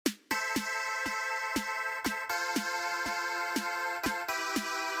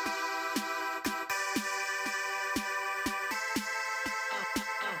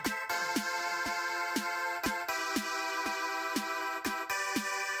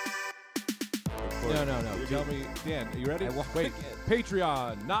recording. No. Tell me, Dan, are you ready? Wait, forget.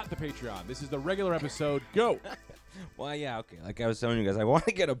 Patreon, not the Patreon. This is the regular episode. Go. Well, yeah, okay. Like I was telling you guys, I want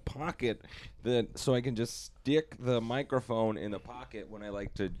to get a pocket so I can just stick the microphone in the pocket when I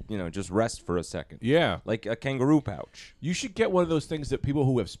like to, just rest for a second. Yeah. Like a kangaroo pouch. You should get one of those things that people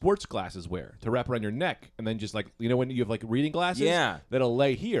who have sports glasses wear to wrap around your neck, and then just when you have like reading glasses, Yeah. that'll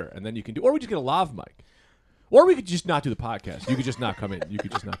lay here, and then you can do. Or we just get a lav mic, or we could just not do the podcast. You could just not come in. You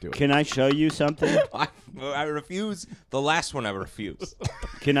could just not do it. Can I show you something? I refuse. The last one I refuse.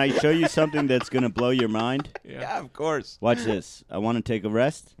 Can I show you something that's going to blow your mind? Yeah, of course. Watch this. I want to take a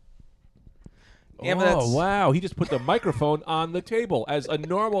rest. Yeah, but that's- Wow. He just put the microphone on the table, as a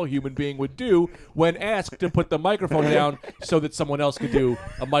normal human being would do when asked to put the microphone down so that someone else could do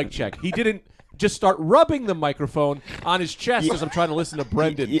a mic check. He didn't just start rubbing the microphone on his chest as I'm trying to listen to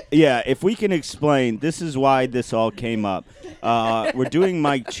Brendan. Yeah, if we can explain, this is why this all came up. We're doing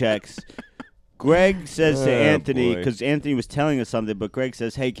mic checks. Greg says to Anthony, boy. because Anthony was telling us something, but Greg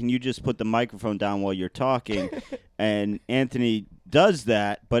says, hey, can you just put the microphone down while you're talking? And Anthony does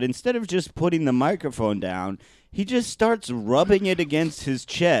that, but instead of just putting the microphone down, he just starts rubbing it against his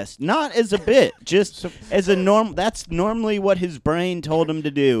chest. Not as a bit, just as a norm. That's normally what his brain told him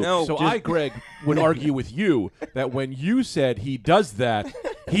to do. No. So I, Greg, would argue with you that when you said he does that,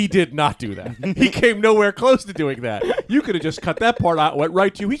 he did not do that. He came nowhere close to doing that. You could have just cut that part out, went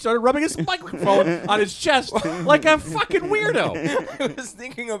right to you. He started rubbing his microphone on his chest like a fucking weirdo. I was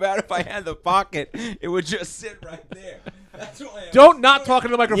thinking about if I had the pocket, it would just sit right there. That's why Don't not talk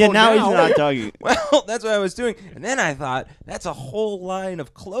into the microphone Yeah, now he's not talking. Well, that's what I was doing. And then I thought, that's a whole line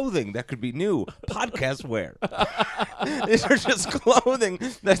of clothing that could be new. Podcast wear. These are just clothing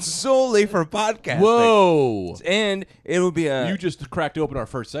that's solely for podcasting. Whoa. And it would be a... You just cracked open our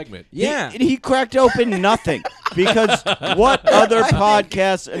first segment. yeah. He cracked open nothing because what other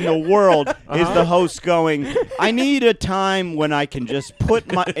podcast in the world is the host going, I need a time when I can just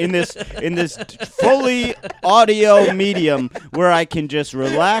put my in this fully audio medium where I can just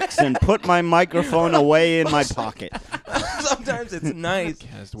relax and put my microphone away in my pocket. Sometimes it's nice.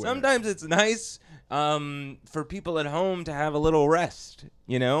 Podcast wear. Sometimes it's nice for people at home to have a little rest,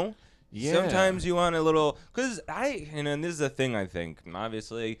 Yeah. Sometimes you want a little, because and this is a thing I think, and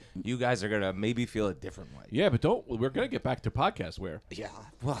obviously you guys are going to maybe feel a different way. Yeah, but we're going to get back to podcast wear. Yeah,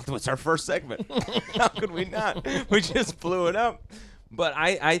 well, what's our first segment? How could we not? We just blew it up. But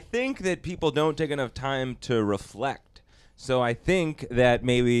I think that people don't take enough time to reflect. So I think that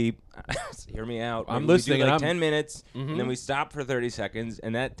maybe, hear me out. I'm maybe listening, We do and like I'm- 10 minutes, and then we stop for 30 seconds,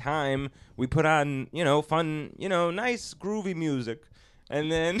 and that time we put on, fun, nice groovy music,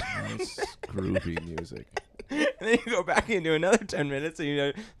 and then Nice groovy music. and then you go back into another 10 minutes,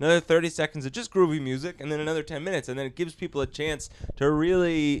 and another 30 seconds of just groovy music, and then another 10 minutes, and then it gives people a chance to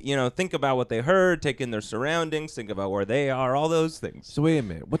really, think about what they heard, take in their surroundings, think about where they are, all those things. So wait a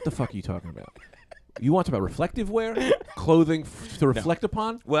minute. What the fuck are you talking about? You want to talk about reflective wear? Clothing to reflect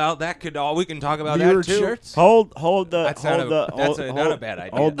upon? Well, that could all we can talk about Mirrored that too. shirts? Hold That's not a bad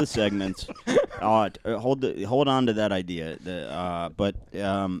idea. Hold the segments. Hold on to that idea. But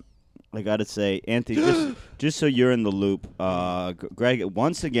I gotta say, Anthony, just so you're in the loop, Greg,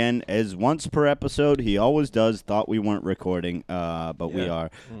 once again, as once per episode, he always does. Thought we weren't recording, but we are.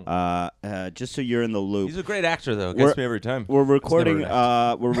 Just so you're in the loop. He's a great actor, though. We're- Gets me every time. We're recording.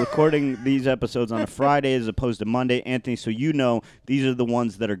 never We're recording these episodes on a Friday as opposed to Monday, Anthony. So these are the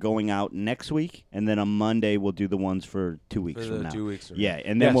ones that are going out next week, and then on Monday we'll do the ones for 2 weeks For from the now. 2 weeks from Yeah, now.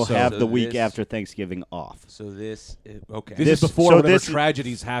 and then Yeah, we'll so- have so the week this- after Thanksgiving off. So this is okay. This This- is before so whatever this is-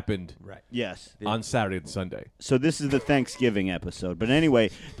 tragedies happened right. Yes. on Saturday and Sunday. So this is the Thanksgiving episode. But anyway,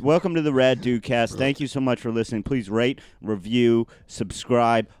 welcome to the Rad Dude Cast. Thank you so much for listening. Please rate, review,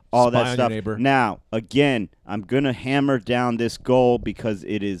 subscribe, all Spy on that your stuff. neighbor. Now, again, I'm going to hammer down this goal because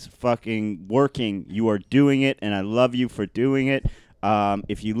it is fucking working. You are doing it, and I love you for doing it.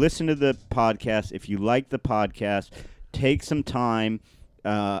 If you listen to the podcast, if you like the podcast, take some time,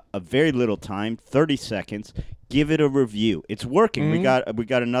 a very little time, 30 seconds. Give it a review. It's working. We got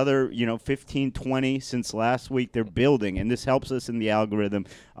another 15, 20 since last week. They're building, and this helps us in the algorithm.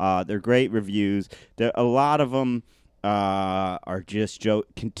 They're great reviews. A lot of them are just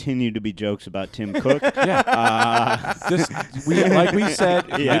continue to be jokes about Tim Cook. Yeah. Like we said,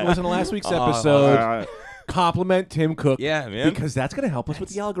 Yeah. it was in last week's episode. Compliment Tim Cook. Yeah, man. Because that's going to help us with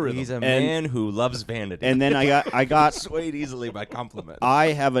the algorithm. He's a man who loves vanity. And then I got swayed easily by compliments. I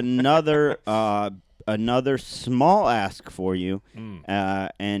have another small ask for you,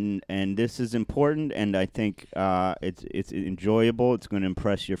 and this is important, and I think it's enjoyable. It's going to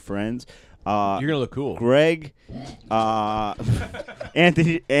impress your friends. You're gonna look cool. Greg,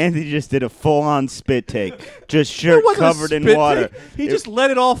 Anthony just did a full-on spit take, just shirt It wasn't a covered in spit water. take. He just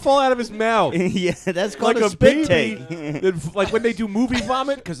let it all fall out of his mouth. Yeah, that's called Like a a spit baby, take. like when they do movie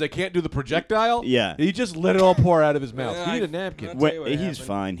vomit because they can't do the projectile. Yeah. he just let it all pour out of his mouth. Yeah, You need I- a napkin. I'll tell you what He's happened.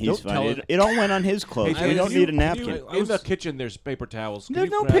 fine. He's Don't fine. tell It, him. it all went on his clothes. Hey, we don't need a napkin. In the kitchen, there's paper towels. Can There's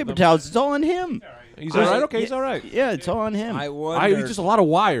you no grab paper them? towels. It's all on him. He's all right. Okay, he's all right. Yeah, it's all on him. I He's wonder. just a lot of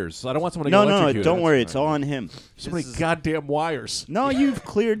wires. I don't want someone to no, get no, electrocuted. don't That's worry. fine. It's all on him. So many This is- goddamn wires. No, you've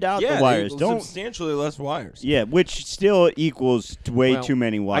cleared out yeah, the wires. they- Don't. substantially less wires. Yeah, which still equals way Well, too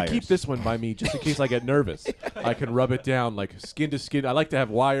many wires. I keep this one by me just in case I get nervous. I can rub it down like skin to skin. I like to have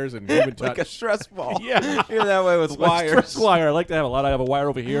wires and human touch. Like a stress ball. Yeah. You're that way with My wires. stress wire. I like to have a lot. I have a wire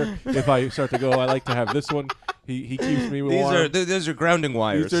over here. If I start to go, I like to have this one. He keeps me warm. These are grounding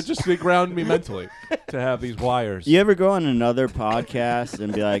wires. These are just to ground me mentally to have these wires. You ever go on another podcast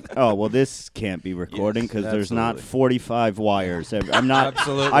and be like, "Oh, well, this can't be recording because Yes, there's not absolutely. 45 wires. I'm not.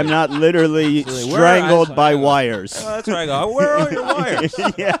 Absolutely. I'm not literally Absolutely. strangled Where- by I- wires." Oh, that's where I go. Where are your wires?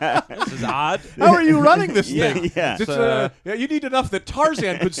 Yeah, This is odd. How are you running this Yeah, thing? yeah. It's, yeah, you need enough that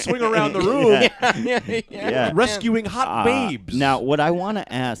Tarzan could swing around the room Yeah. rescuing hot babes. Now, what I want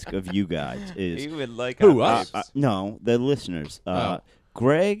to ask of you guys is, You would like Who, our us? babes. no, the listeners.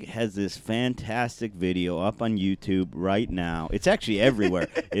 Greg has this fantastic video up on YouTube right now. It's actually everywhere.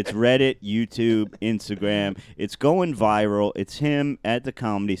 It's Reddit, YouTube, Instagram. It's going viral. It's him at the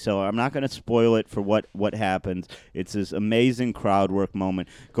comedy cellar. I'm not going to spoil it for what happens. It's this amazing crowd work moment.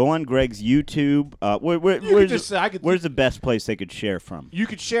 Go on Greg's YouTube. Where's the best place they could share from? You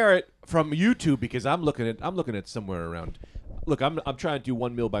could share it from YouTube because I'm looking at somewhere around. Look, I'm trying to do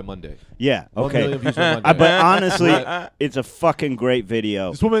 1 mil by Monday. Yeah, 1 okay. million views by Monday. But honestly, it's a fucking great video.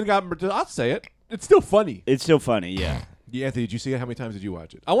 This woman got. I'll say it. It's still funny. It's still funny, yeah. Yeah, Anthony, did you see it? How many times did you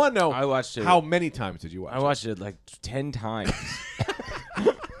watch it? I want to know. I watched it. How many times did you watch I watched it like 10 times.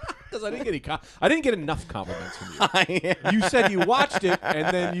 Because I didn't get enough compliments from you. You said you watched it,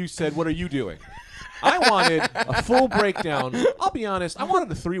 and then you said, "What are you doing?" I wanted a full breakdown. I'll be honest. I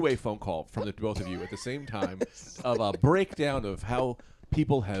wanted a 3-way phone call from the both of you at the same time of a breakdown of how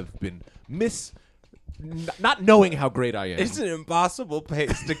people have been not knowing how great I am. It's an impossible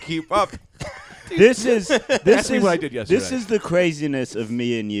pace to keep up. This is me what I did yesterday. This is the craziness of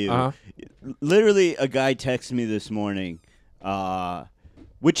me and you. Uh-huh. Literally, a guy texted me this morning,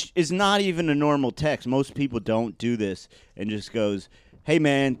 which is not even a normal text. Most people don't do this, and just goes, "Hey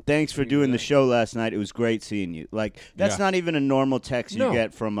man, thanks for doing the show last night. It was great seeing you." Like that's Yeah. not even a normal text you No.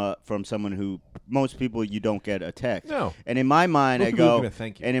 get from someone who most people you don't get a text. No. And in my mind, Most I people are go, gonna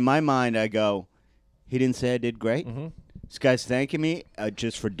thank you. and in my mind, I go, he didn't say I did great. Mm-hmm. This guy's thanking me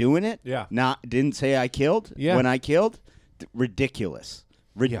just for doing it. Yeah. Didn't say I killed. Yeah. When I killed, ridiculous.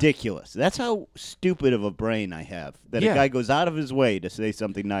 Ridiculous. That's how stupid of a brain I have. That Yeah. a guy goes out of his way to say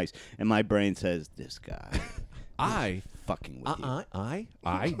something nice, and my brain says, "This guy, I fucking with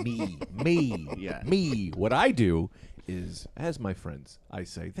you." me. What I do is, as my friends, I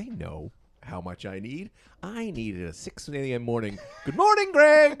say, they know how much I need. I need it at 6 a.m. morning. Good morning,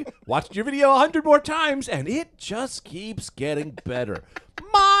 Greg. Watched your video 100 more times, and it just keeps getting better.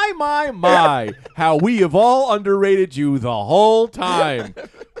 My, how we have all underrated you the whole time.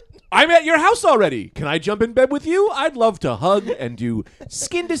 I'm at your house already. Can I jump in bed with you? I'd love to hug and do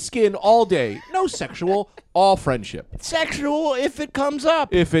skin to skin all day. No sexual, all friendship. Sexual if it comes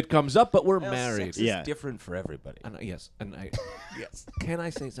up. If it comes up, but we're Well, married. sex is Yeah. different for everybody. And yes. Can I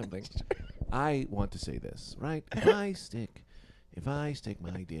say something? I want to say this, right? If I stick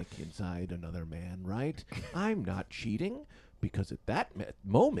my dick inside another man, right? I'm not cheating because at that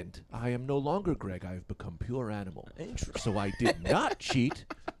moment I am no longer Greg. I've become pure animal. So I did not cheat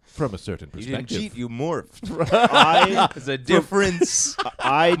from a certain You perspective. didn't cheat, you morphed. I There's a difference.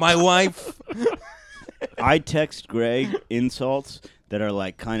 I My wife. I text Greg insults that are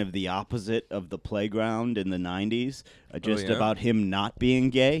like kind of the opposite of the playground in the 90s, just yeah? about him not being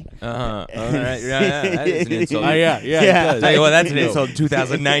gay. All right. Yeah, that is an insult. Yeah. it does. Tell you what, that's an insult in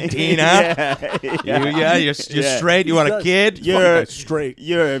 2019, huh? You're straight. You want a kid? You're straight.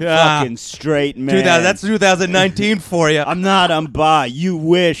 You're a Ah. fucking straight man. That's 2019 for you. I'm not. I'm bi. You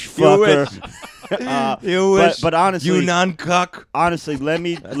wish, fucker. You wish. But honestly, you non-cuck. honestly, let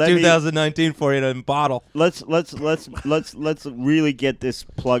me 2019 for you in bottle. let's really get this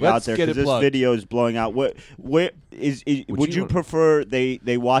plug out Let's there get because it this plugged. video is blowing out. Would you you- prefer they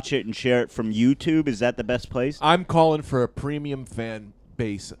watch it and share it from YouTube? Is that the best place? I'm calling for a premium fan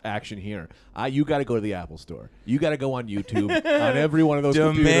base action here. You got to go to the Apple Store. You got to go on YouTube on every one of those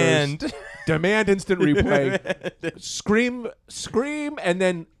Demand. computers. Demand instant replay. Scream, and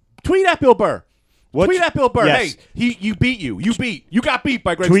then Tweet at Bill Burr. What Tweet at Bill Burr. Yes. Hey, you beat you. You got beat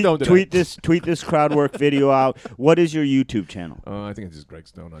by Greg Stone today. Tweet this crowd work video out. What is your YouTube channel? I think it's just Greg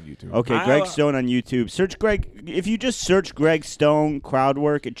Stone on YouTube. Okay, Greg Stone on YouTube. Search Greg. If you just search Greg Stone crowd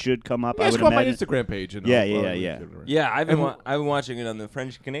work, it should come up. Yeah, I just would go on my imagine. Instagram page. And Yeah. Yeah, I've been watching it on the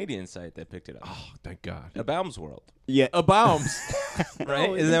French Canadian site that picked it up. Oh, thank God. A Baum's World, Yeah. Bombs. right?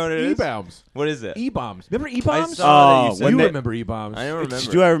 Isn't that what it is? E-bombs. What is it? E-bombs. Remember E-bombs? saw that you said when you they- remember E-bombs. I don't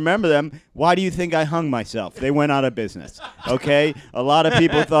remember. Do I remember them? Why do you think I hung myself? They went out of business. Okay? A lot of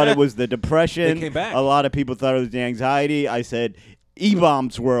people thought it was the depression. They came back. A lot of people thought it was the anxiety. I said,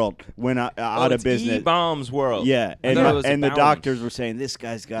 E-Bombs World went out of it's business. E-Bombs World. Yeah, I thought it was and the Baum's. doctors were saying, this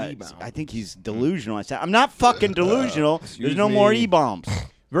guy's got, E-bombs. I think he's delusional. I said, I'm not fucking delusional. There's excuse no more me. E-Bombs.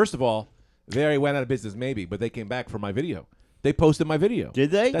 First of all, they already went out of business, maybe, but they came back for my video. They posted my video.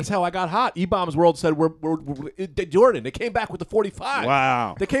 Did they? That's how I got hot. E-Bombs World said we're Jordan. They came back with the 45.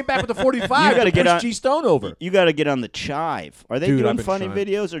 Wow. They came back with the 45. You gotta to get push on- G Stone over. You got to get on the chive. Are they Dude, I've doing been funny trying.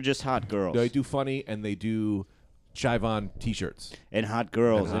 videos or just hot girls? They do funny and they do chive on T-shirts. And hot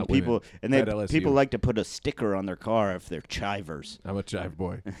girls And and, hot people women. and they At LSU. people like to put a sticker on their car if they're chivers. I'm a chive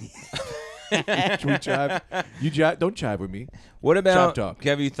boy. Should we chive? You jive? Don't chive with me. What about? talk.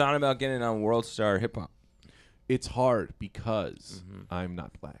 Have you thought about getting on World Star Hip Hop? It's hard because I'm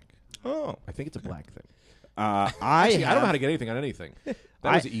not black. Oh, I think it's a black thing. I Actually, I don't know how have- to get anything on anything. That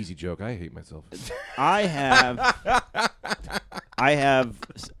was an easy joke. I hate myself. I have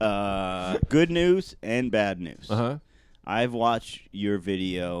good news and bad news. Uh-huh. I've watched your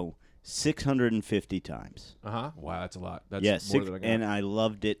video 650 times. Uh-huh. Wow, that's a lot. That's Yes, more than I got. and I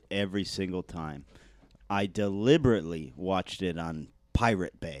loved it every single time. I deliberately watched it on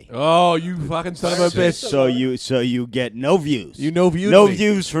Pirate Bay. Oh, you fucking son of a bitch. So you get no views. You no views No me.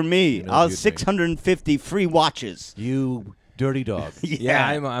 views for me. You no I viewed was me. 650 free watches. You dirty dog. yeah.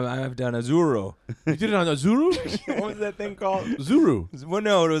 I've done a Zuru. You did it on a Zuru? What was that thing called? Zuru. Well,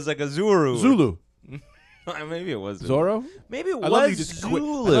 no, it was like a Zuru. Zulu. Maybe it was Zorro? Maybe it I was love that you just quit. I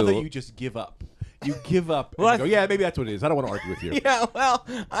Zulu. love that you just give up. You give up. And Well, you go, yeah, maybe that's what it is. I don't want to argue with you. Yeah, well,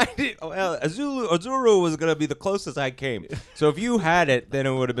 I did. Well, a Zuru was gonna be the closest I came. So if you had it, then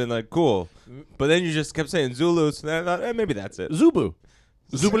it would have been like cool. But then you just kept saying Zulu, so then I thought, maybe that's it. Zubu.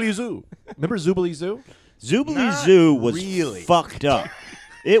 Zubily Zoo. Remember Zubily Zoo? Zubily Not Zoo was really. fucked up.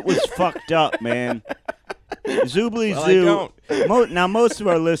 It was fucked up, man. Zubily Well, I Zoo. don't. Now, most of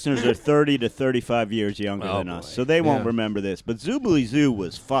our listeners are 30 to 35 years younger Oh, than us, boy. so they won't Yeah. remember this. But Zubily Zoo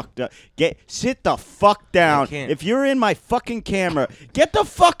was fucked up. Sit the fuck down. can't. If you're in my fucking camera, get the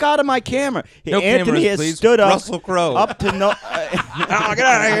fuck out of my camera. No Anthony cameras, has please. stood up. Russell Crowe. Up to no. Oh, get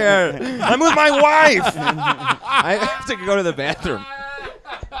out of here! I'm with my wife. I have to go to the bathroom.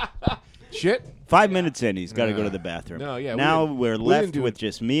 Shit. 5 minutes in, he's got to go to the bathroom. No, yeah, Now we we're didn't left do with it.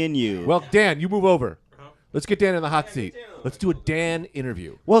 just me and you. Well, Dan, you move over. Let's get Dan in the hot seat. Let's do a Dan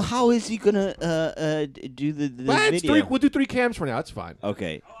interview. Well, how is he gonna do the It's video? we'll do 3 cams for now. That's fine.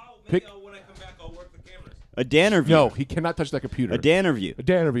 Okay, Pick- when I come back, I'll work the cameras. a Dan interview. No, he cannot touch that computer. A Dan interview. A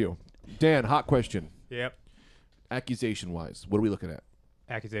Dan interview. Dan, hot question. Yep. Accusation-wise, what are we looking at?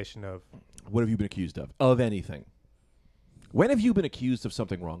 Accusation of. What have you been accused of? Of anything. When have you been accused of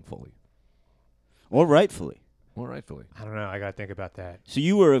something wrongfully? Or rightfully. Or rightfully? I don't know. I gotta think about that. So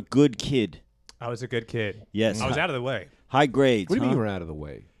you were a good kid. I was a good kid. Yes. I was out of the way. High grades. What do you mean huh? you were out of the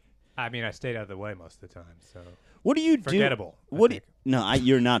way? I mean, I stayed out of the way most of the time. So What do you do? forgettable. I What? think. No,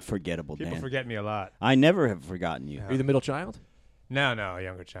 you're not forgettable, People Dan. forget me a lot. I never have forgotten you. Are you the middle child? No, a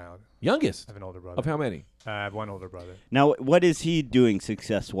younger child. Youngest? I have an older brother. Of how many? I have one older brother. Now, what is he doing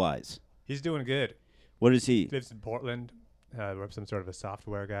success-wise? He's doing good. What is he? Lives in Portland. Works some sort of a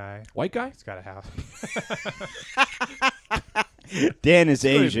software guy. White guy? He's got a house. Dan is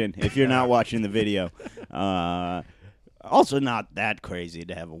Asian, if you're not watching the video. Also not that crazy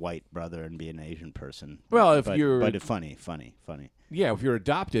to have a white brother and be an Asian person. Well, if but, you're- But funny. Yeah, if you're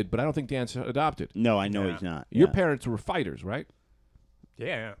adopted, but I don't think Dan's adopted. No, I know Yeah. he's not. Your Yeah. parents were fighters, right?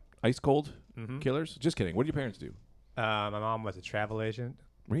 Yeah. Ice cold Mm-hmm. killers? Just kidding. What did your parents do? My mom was a travel agent.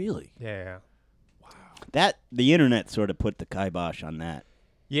 Really? Yeah. The internet sort of put the kibosh on that.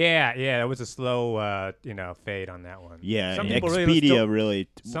 Yeah. It was a slow, fade on that one. Yeah, Some people Expedia really.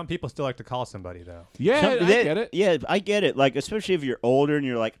 Some people still like to call somebody though. Yeah, I get it. Yeah, I get it. Like, especially if you're older and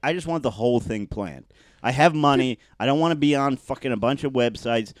you're like, I just want the whole thing planned. I have money. I don't want to be on fucking a bunch of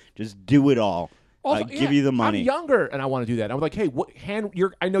websites. Just do it all. Also, Give you the money. I'm younger and I want to do that. I'm like, hey,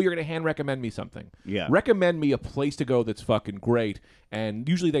 I know you're going to hand recommend me something. Yeah. Recommend me a place to go that's fucking great. And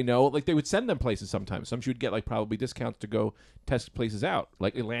usually they know, like they would send them places sometimes. Some you would get like probably discounts to go test places out.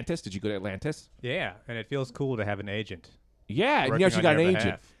 Like Atlantis. Did you go to Atlantis? Yeah, and it feels cool to have an agent. Yeah, and working you actually on got an your agent.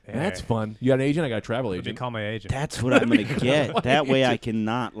 behalf. Yeah. That's fun. You got an agent. I got a travel Let me agent. call my agent. That's what I'm gonna get. That way I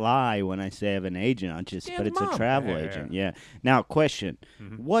cannot lie when I say I have an agent. Dan's But it's mom. a travel Yeah, agent. Yeah. Now, question: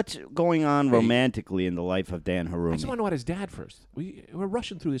 Mm-hmm. What's going on Hey. romantically in the life of Dan I just want to Harumi? know about his dad first. We're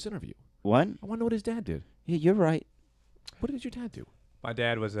rushing through this interview. What? I want to know what his dad did. Yeah, you're right. What did your dad do? My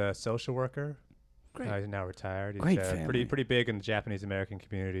dad was a social worker. Great. He's now retired. He's Great pretty family. big in the Japanese American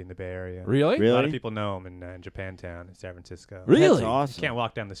community in the Bay Area. Really? Really? A lot of people know him in Japantown, in San Francisco. Really? That's You awesome. can't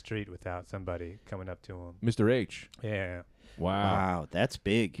walk down the street without somebody coming up to him. Mr. H. Yeah. Wow. Wow, that's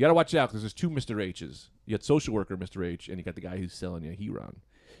big. You got to watch out because there's two Mr. H's. You got social worker Mr. H, and you got the guy who's selling you Hiron.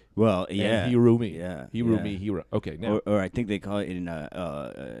 Well, yeah. And Hirumi. Yeah. Hirumi, yeah. Hiro. Okay, now. Or I think they call it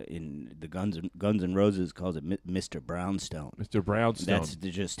in the Guns N' Roses calls it Mr. Brownstone. Mr. Brownstone. That's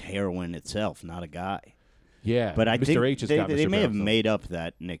just heroin itself, not a guy. yeah. But I Mr. think H has they, got they Mr. may have Brownstone. made up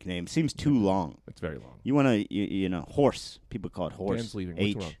that nickname. Seems too long. It's very long. You want to, you know, horse. People call it horse. Dan's leaving.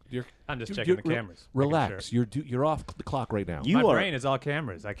 H. What's wrong? You're, I'm just you- checking the you're- cameras. making Relax. sure. You're off the clock right now. You My are. brain is all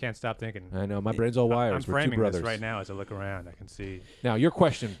cameras. I can't stop thinking. I know. My brain's all wires. I'm We're two framing brothers. this right now as I look around. I can see. Now, your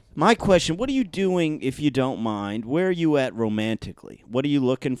question. My question: what are you doing, if you don't mind? Where are you at romantically? What are you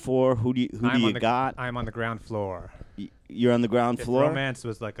looking for? Who do I'm you on the, got? I'm on the ground floor. You're on the ground If floor. romance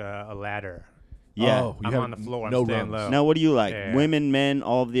was like a ladder. Yeah. Oh, you I'm have on the floor. I'm No staying rungs. low. Now, what do you like? Yeah. Women, men,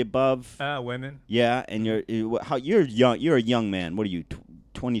 all of the above. Women. Yeah, and you're young. You're a young man. What are you?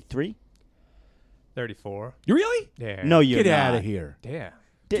 23? 34. You really? Yeah. No, you're Get not. out of here. Yeah.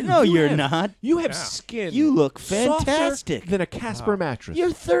 No, you you're have- not. You have Yeah. skin. You look softer fantastic. than a Casper mattress.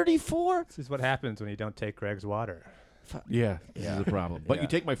 You're 34. This is what happens when you don't take Greg's water. Yeah, this is a problem. But Yeah. you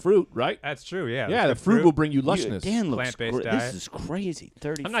take my fruit, right? That's true. Yeah. Yeah, the Let's get fruit will bring you lushness. Dan looks Plant-based This diet. is crazy.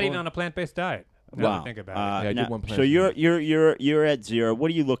 34. I'm not even on a plant-based diet. Now that I Wow. think about Yeah, I now- did one so plant you're at zero. What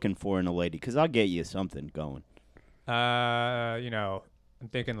are you looking for in a lady? Because I'll get you something going. it. I'm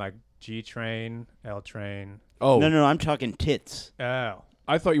thinking like G train, L train. Oh, No, I'm talking tits. Oh.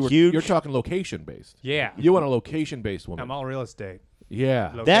 I thought you were. Huge. You're talking location based. Yeah. You want a location based woman. I'm all real estate. Yeah.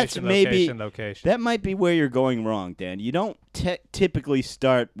 Location, That's maybe- location. That might be where you're going wrong, Dan. You don't typically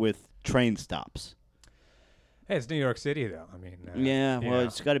start with train stops. Hey, it's New York City, though. I mean, Yeah, you well, know.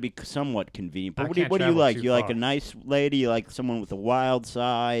 it's got to be somewhat convenient. I But what do you can't travel like? too You like a far. nice lady? You like someone with a wild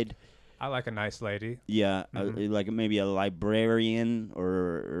side? I like a nice lady, Yeah, Mhm. like maybe a librarian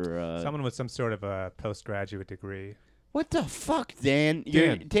or someone with some sort of a postgraduate degree. what the fuck, Dan?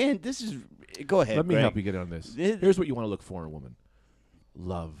 Dan, this is. Go ahead. Let me Greg. help you get on this. This- Here's what you want to look for in a woman: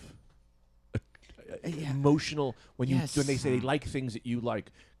 love, Yeah. emotional. When Yes. they say they like things that you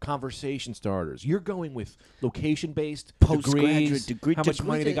like, conversation starters. You're going with location based, Postgraduate degree- how much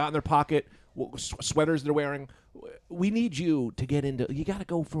money they degree- got in their pocket, sweaters they're wearing. We need you to get into. You got to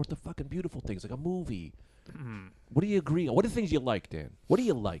go for the fucking beautiful things, like a movie. What do you agree on? What are the things you like, Dan? What do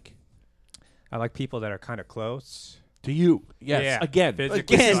you like? I like people that are kind of close. To you, yes. Yeah, Again,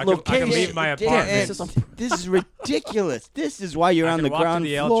 physically, Again, so I can leave my Dan, apartment. this is ridiculous. This is why you're I on can the walk ground to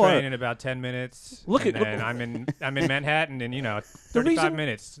the L floor. train in about 10 minutes. Look and at- then I'm in Manhattan, and 35 reason-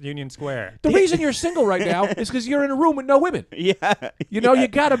 minutes, Union Square. the reason you're single right now is because you're in a room with no women. Yeah. You know, you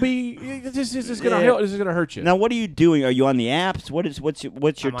gotta be. This is gonna Yeah. this is gonna hurt you. Now, what are you doing? Are you on the apps? What's your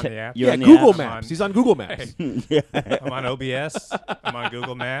I'm on the app. You're yeah, on the Google apps? Maps. on- He's on Google Maps. I'm on OBS. I'm on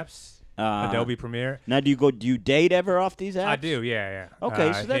Google Maps. Adobe Premiere. Now, do you date ever off these apps? I do, yeah.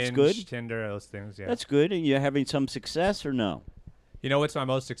 Okay, so that's Hinge, good. Tinder, those things, yeah. That's good. And you're having some success or no? You know what's my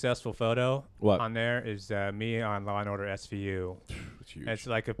most successful photo What? on there is me on Law & Order SVU. It's huge. It's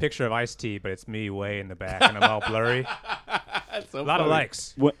like a picture of Ice-T, but it's me way in the back, and I'm all blurry. so A lot of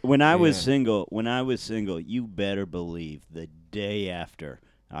likes. When I was Yeah. single, you better believe the day after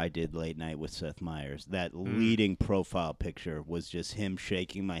I did Late Night with Seth Meyers, that leading profile picture was just him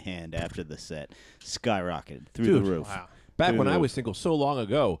shaking my hand after the set, skyrocketed through Dude, the roof. Wow. Back when I Dude. was single so long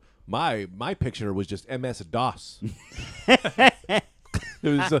ago, my picture was just MS DOS. It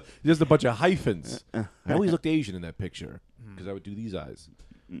was just a bunch of hyphens. I always looked Asian in that picture because I would do these eyes.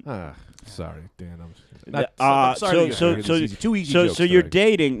 Sorry, Dan. I'm sorry. to get this easy. Too easy jokes So you're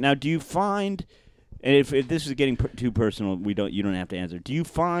today. dating now. Do you find, and if this is getting too personal, you don't have to answer. Do you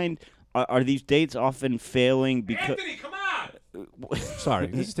find are these dates often failing because come on. Sorry,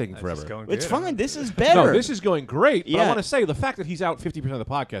 this is taking That's forever. just going it's good. fine? This is better. No, this is going great. But I Yeah. want to say the fact that he's out 50% of the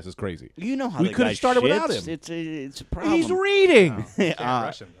podcast is crazy. You know how We the could have guy started without shits. him. It's a problem. He's reading. Can't Uh,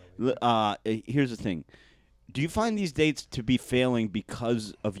 rush him, though. Here's the thing. Do you find these dates to be failing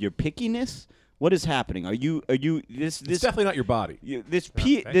because of your pickiness? What is happening? Are you It's definitely not your body.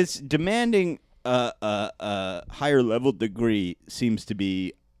 thanks. this demanding higher level degree seems to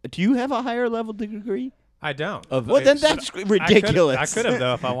be. Do you have a higher level degree? I don't. Well, then that's ridiculous. I could have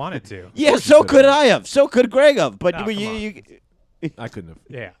though if I wanted to. Yeah, so could I have. So could Greg have. But No, you, I couldn't have.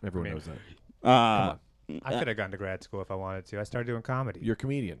 Yeah, Everyone I mean, knows that. Come on. I could have gone to grad school if I wanted to. I started doing comedy. You're a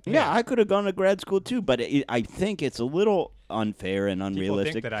comedian. Yeah, I could have gone to grad school too, but I think it's a little unfair and People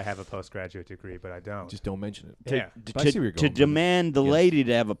unrealistic think that I have a postgraduate degree, but I don't. Just don't mention it. to, Yeah. But I see where you're to going. demand the Yes. lady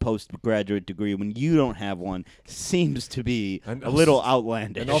to have a postgraduate degree when you don't have one seems to be And a little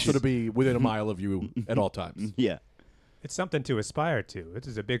outlandish. And also to be within a mile of you at all times. yeah. It's something to aspire to. This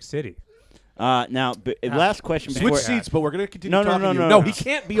is a big city. Now, last question before. Switch seats, but we're going to continue No, no, talking no, to you. no, No, no. he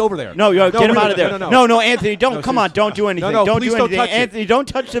can't be over there. No, get him really, out of there. No, Anthony, don't. No, Come on, don't do anything. No, don't please do don't anything. touch it. Anthony, don't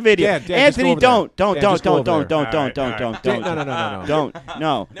touch the video. Dan, just Anthony, go over there. don't. Dan, just go over there. Don't. No. Don't. No.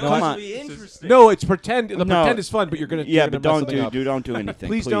 No, Come this on. will be interesting. No, it's pretend. The No. pretend is fun, but you're going to Yeah, mess but don't something up. don't do anything.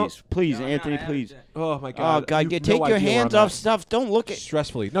 Please please, don't. please, No, Anthony, no, please. Oh, my Oh God. God, You've you no take your idea where hands I'm off at. stuff. Don't look at.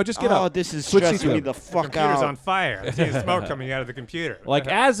 Stressfully. No, just get up. Oh, this is Switch seats stressing me with the him. fuck Computer's out. on fire. I see the smoke coming out of the computer. Like,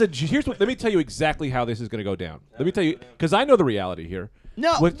 here's what, let me tell you exactly how this is going to go down. Let me tell you, because I know the reality here.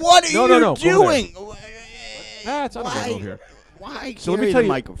 No, What- what are no, you no, no, go over there. doing? It's not Why? over here. Why So let carry me tell the you.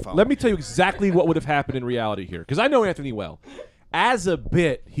 microphone? Let me tell you exactly what would have happened in reality here, because I know Anthony well. As a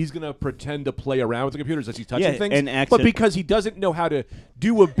bit, he's gonna pretend to play around with the computers as he's touching Yeah, things, and but accent- because he doesn't know how to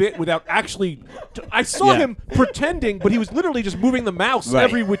do a bit without actually, I saw Yeah. him pretending, but he was literally just moving the mouse Right,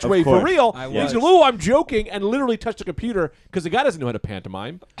 every which of way for course. real. I He's was. like, "Oh, I'm joking," and literally touched the computer because the guy doesn't know how to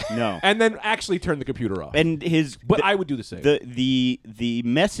pantomime, No. and then actually turned the computer off. And his. But I would do the same. The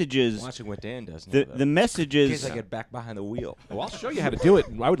messages. Watching what Dan does. The In messages. case I get back behind the wheel. Well, I'll show you how to do it.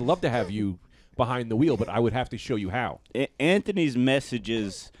 And I would love to have you behind the wheel, but I would have to show you how. Anthony's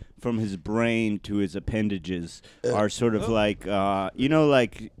messages from his brain to his appendages are sort of like,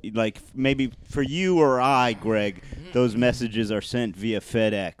 like maybe for you or I, Greg, those messages are sent via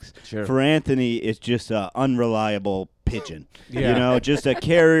FedEx. Sure. For Anthony, it's just an unreliable pigeon. Yeah. You know, just a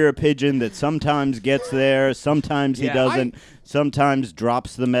carrier pigeon that sometimes gets there, sometimes he Yeah, doesn't, sometimes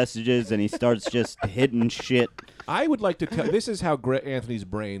drops the messages and he starts just hitting shit. I would like to tell. This is how Anthony's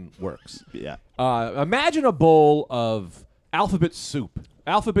brain works. Yeah. Imagine a bowl of alphabet soup,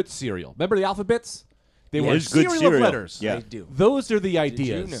 alphabet cereal. Remember the alphabets? They Yeah, were it's good cereal of cereal. letters. Yeah. I do. Those are the you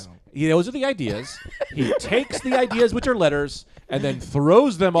ideas. know? Yeah, those are the ideas. He takes the ideas, which are letters, and then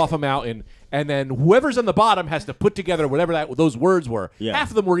throws them off a mountain. And then whoever's on the bottom has to put together whatever those words were. Yeah.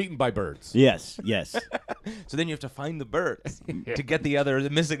 Half of them were eaten by birds. Yes. So then you have to find the birds to get the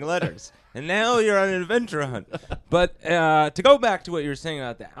missing letters. And now you're on an adventure hunt. But to go back to what you were saying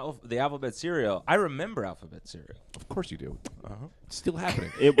about the alphabet cereal, I remember alphabet cereal. Of course you do. It's still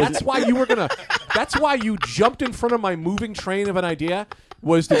happening. It was- That's why you were gonna. That's why you jumped in front of my moving train of an idea.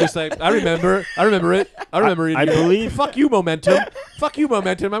 Was to just like, I remember it. I remember it. I believe- Fuck you, momentum. Fuck you,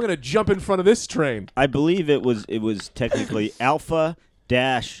 momentum. I'm gonna jump in front of this train. I believe it was technically alpha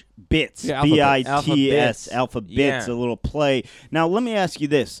dash bits, Yeah, alphabet. BITS, Alphabits. alpha bits, Yeah. a little play. Now let me ask you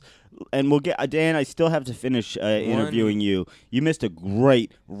this, and we'll get Dan. I still have to finish interviewing you. You missed a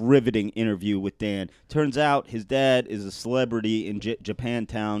great, riveting interview with Dan. Turns out his dad is a celebrity in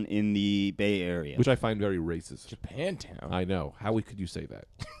Japantown in the Bay Area. Which I find very racist. Japantown. I know. How could you say that?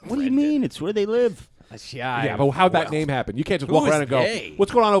 What do you mean? It's where they live. Yeah, but how'd that name happen? You can't just Who walk is around and go, they?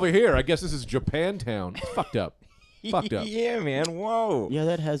 "What's going on over here?" I guess this is Japantown. It's fucked up. Fucked up. Yeah, man. Whoa. Yeah,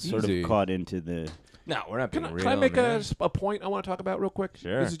 that has sort Easy. of caught into the. No, we're not being Can real. I make man. a point I want to talk about real quick?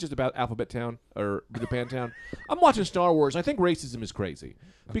 Sure. This is just about Alphabet Town or Japantown. I'm watching Star Wars. I think racism is crazy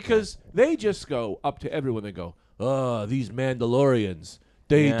because they just go up to everyone and go, "Oh, these Mandalorians,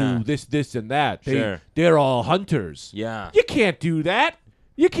 they Yeah. do this, and that. Sure. They're all hunters." Yeah. You can't do that.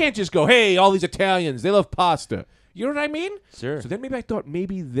 You can't just go, "Hey, all these Italians, they love pasta." You know what I mean? Sure. So then maybe I thought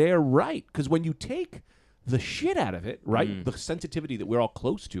maybe they're right because when you take the shit out of it, right, the sensitivity that we're all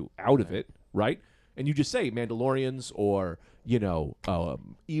close to out of it, right, and you just say Mandalorians or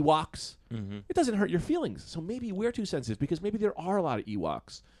Ewoks, it doesn't hurt your feelings. So maybe we're too sensitive because maybe there are a lot of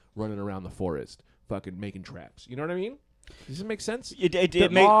Ewoks running around the forest, fucking making traps. You know what I mean? Does it make sense? It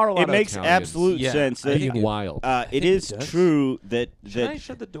There are a lot it of makes Italians. absolute Yeah, sense. I That, think Being wild. it is does. true that Should I that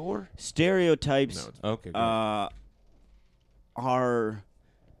shut the door? stereotypes Okay. Great. are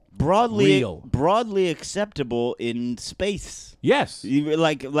broadly Real. acceptable in space. Yes.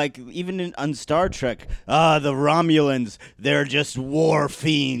 Like even on Star Trek, the Romulans, they're just war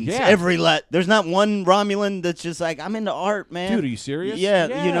fiends. Yeah. There's not one Romulan that's just like, I'm into art, man. Dude, are you serious?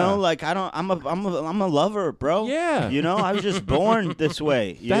 Yeah, you know, like I'm a lover, bro. Yeah. You know, I was just born this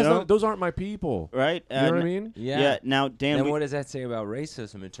way. You That's know, not, those aren't my people. right? You know what I mean? Yeah. Now, Dan, then what does that say about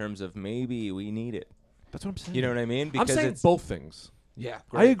racism in terms of maybe we need it? That's what I'm saying. You know what I mean? I'm Because saying it's both things. Yeah,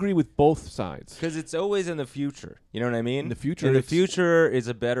 I agree with both sides. Because it's always in the future. You know what I mean? In the future, In the it's- future is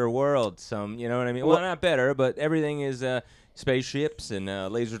a better world. You know what I mean? Well, Well- not better, but everything is spaceships and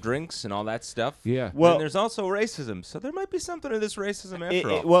laser drinks and all that stuff. Yeah. Well- and there's also racism. So there might be something to this racism after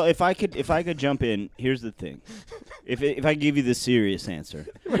all. Well, if I could jump in, here's the thing. If I give you the serious answer,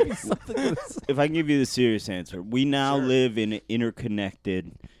 if I can give you the serious answer, we now live in an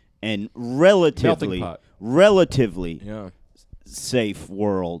interconnected and relatively Yeah. safe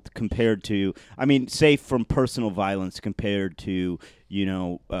world compared to, I mean, safe from personal violence compared to,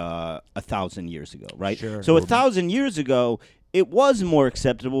 1,000 years ago, right? Sure. So 1,000 years ago, it was more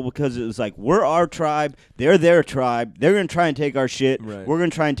acceptable because it was like, we're our tribe, they're their tribe, they're going to try and take our shit, Right. we're going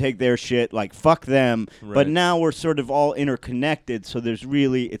to try and take their shit, like, fuck them. Right. But now we're sort of all interconnected, so there's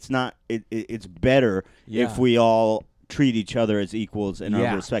really, it's not, it's better Yeah. if we all treat each other as equals and Yeah.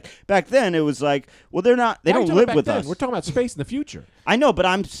 have respect. Back then, it was like, well, they Why are you don't talking live back with then? us. We're talking about space in the future. I know, but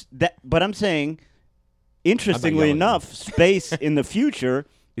I'm saying, interestingly yelling. enough, space in the future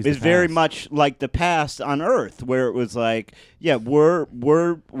Is is the very past. much like the past on Earth, where it was like, yeah, we're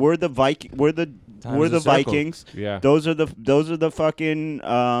the Viking, we're the a circle. Vikings. Yeah. Those are the fucking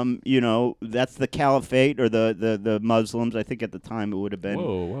that's the caliphate or the Muslims. I think at the time it would have been.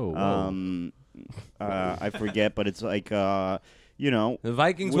 Whoa. I forget, but it's like The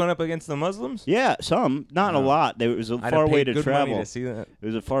Vikings went up against the Muslims? yeah, some, not a lot. There was a I'd far have way paid to good money travel. to see that. It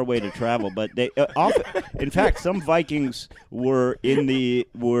was a far way to travel, but they often, in fact, some Vikings were they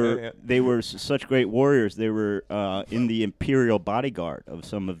were such great warriors. They were in the imperial bodyguard of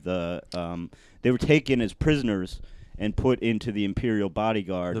some of the. They were taken as prisoners and put into the imperial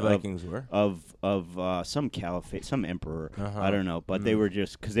bodyguard. The Vikings were. of some caliphate, some emperor. Uh-huh. I don't know, but they were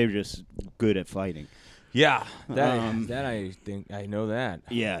just because they were just good at fighting. Yeah, that I think I know that.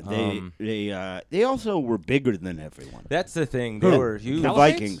 Yeah, Um, they also were bigger than everyone. That's the thing. They Who? were huge. The Caliphates?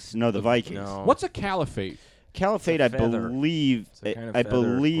 Vikings, no, the Vikings. No. What's a caliphate? Caliphate, It's I a feather. believe, It's a kind of I feather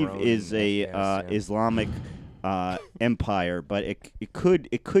believe grown is in a Afghanistan. Islamic empire, but it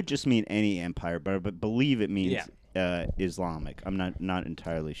could just mean any empire, but I believe it means Islamic. I'm not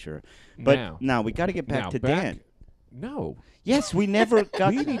entirely sure. But now we got to get back to Dan. No. Yes, we never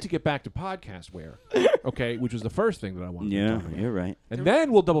got. We need to get back to podcastware, okay, which was the first thing that I wanted to Yeah, talk about. you're right. And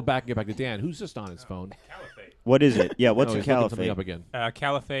then we'll double back and get back to Dan, who's just on his phone. What is it? Yeah, what's Oh, a he's looking something caliphate? up again.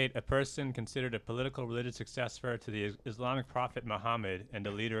 Caliphate, a person considered a political religious successor to the Islamic prophet Muhammad and the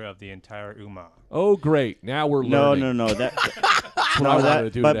leader of the entire Ummah. Oh, great. Now we're No, learning. no, no. That That's what I no, wanted that to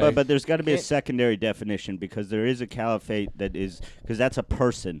do but, today. but there's got to be a secondary definition because there is a caliphate that is because that's a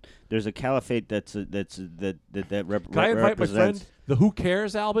person. There's a caliphate that Can I invite my represents. friend, the Who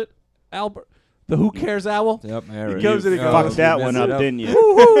Cares Albert? The Who Cares Owl? Yep, He goes in and goes, Fucked that you one messed up, it didn't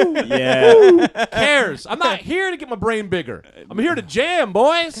you? Yeah. Cares. I'm not here to get my brain bigger. I'm here to jam,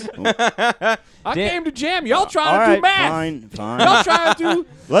 boys. I came to jam. Y'all All trying to right, do math. fine, fine. Y'all trying to do.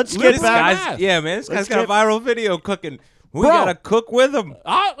 Let's This get back. guy's- Yeah, man, this Let's guy's got a get- viral video cooking. We Bro. gotta cook with him.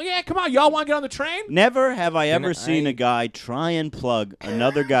 Oh, yeah, come on. Y'all want to get on the train? Never have I ever I- seen a guy try and plug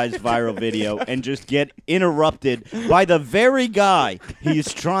another guy's viral video and just get interrupted by the very guy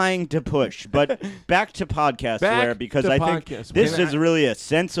he's trying to push. But back to podcast Back wear because to I think podcast this wear. is really a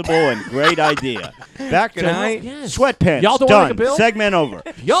sensible and great idea. Back to Can I- Yes. sweatpants. Y'all don't wanna done. make a bill? Segment over.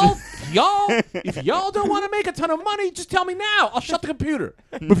 Y'all, if y'all don't want to make a ton of money, just tell me now. I'll shut the computer.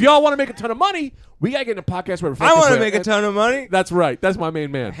 But if y'all want to make a ton of money, we gotta get in a podcast where I want to make a ton of money. That's right. That's my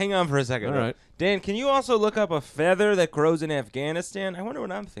main man. Hang on for a second. All though. right. Dan, can you also look up a feather that grows in Afghanistan? I wonder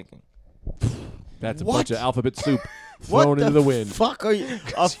what I'm thinking. That's a What? bunch of alphabet soup What thrown into the wind. fuck are you?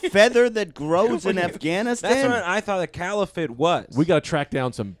 A feather that grows in Afghanistan? That's what I thought the caliphate was. We gotta track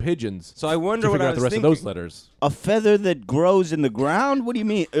down some pigeons. So I wonder to what figure I out the was rest thinking. of those letters. A feather that grows in the ground? What do you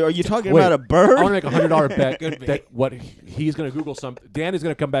mean? Are you talking Wait, about a bird? I want to make $100 bet Could be. that what he's going to Google something. Dan is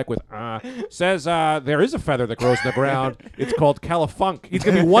going to come back with says there is a feather that grows in the ground. It's called califunk. He's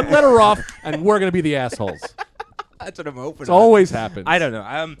going to be one letter off, and we're going to be the assholes. That's what I'm hoping. It's always happens. I don't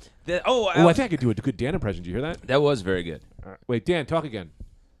know. Oh, I think I could do a good Dan impression. Did you hear that? that was very good. Wait, Dan, talk again.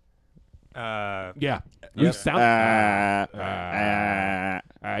 Yeah, you Yep. sound.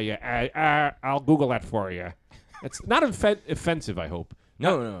 I'll Google that for you. It's not offensive. I hope.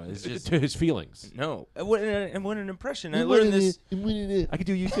 No, it's just To his feelings. no. And what an impression! I learned this. I could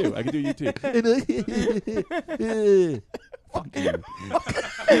do you too. I could do you too. Fuck you.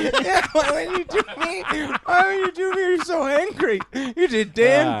 Yeah, why would you do me? Why would you do me? You're so angry. You did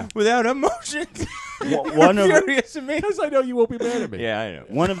Dan without emotions. One of Furious at me. Because I know you won't be mad at me. Yeah, I know.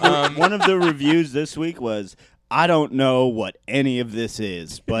 one of the reviews this week was, I don't know what any of this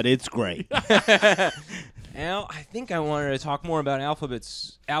is, but it's great. I think I wanted to talk more about alphabet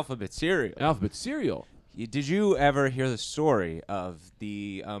cereal. Alphabet cereal. Did you ever hear the story of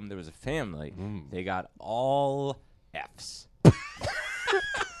the? There was a family. They got all Fs.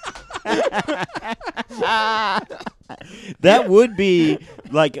 That would be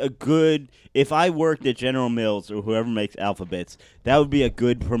like a good. If I worked at General Mills or whoever makes alphabets, that would be a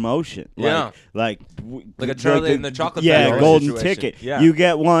good promotion. Yeah. like a Charlie and the Chocolate Yeah, Factory golden situation. ticket. Yeah. You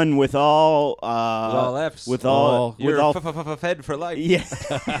get one with all Fs. with all You're with all fed for life. yeah.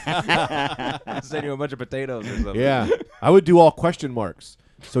 Send you a bunch of potatoes or something. Yeah, I would do all question marks.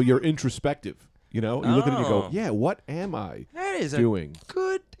 So you're introspective. You know, you look at it and you go, Oh. yeah, what am I That is doing? a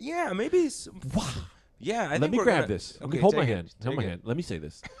good. Yeah, maybe. Yeah, I Let think me we're grab gonna, this. Okay, Hold my take it. hand. Hold Take my it. hand. Let me say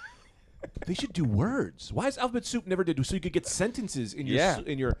this. They should do words. Why is Alphabet Soup never did so you could get sentences in your Yeah.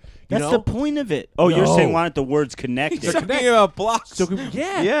 in your you That's know? the point of it. Oh, you're saying No. why aren't the words connected? He's talking about blocks. So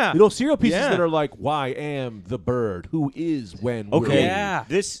yeah, Yeah. little cereal pieces Yeah. that are like, "Why am the bird who is when Okay, will Yeah.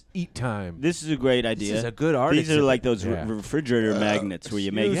 this eat time." this is a great idea. is a good art These are exhibit. like those Yeah. refrigerator magnets where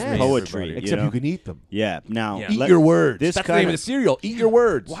you make excuse me, poetry. everybody. Except know? you can eat them. Yeah. Now Yeah. Eat let- your words. This That's the name kind of the cereal. Eat your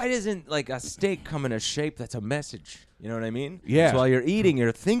words. Why doesn't like a steak come in a shape that's a message? You know what I mean? Yeah. So while you're eating,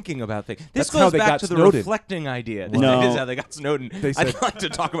 you're thinking about things. This That's how goes they back got to the Snowden. reflecting idea. This No. is how they got Snowden. They said- I'd like to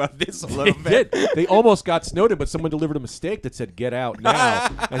talk about this a They little bit. did. They almost got Snowden, but someone delivered a mistake that said "Get out now,"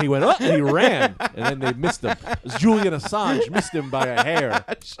 and he went up and he ran, and then they missed him. It was Julian Assange missed him by a hair.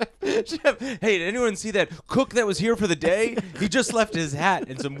 Chef, hey, did anyone see that cook that was here for the day? He just left his hat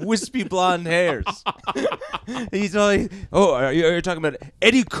and some wispy blonde hairs. He's all like, oh, are you talking about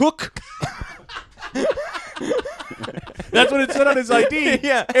Eddie Cook? That's what it said on his ID.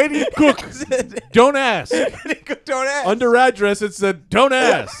 Yeah. Eddie Cook. Don't ask. Eddie Cook, don't ask. Under address, it said "Don't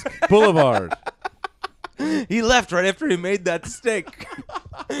ask." Boulevard. He left right after he made that steak.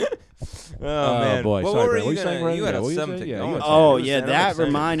 Oh, man. boy. What Sorry, were Brad. What you you saying, gonna? Brad? You Yeah, had what you something. saying? Yeah, going. you had Oh I'm yeah, excited. that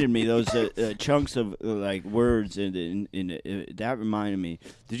reminded me. Those chunks of like words that reminded me.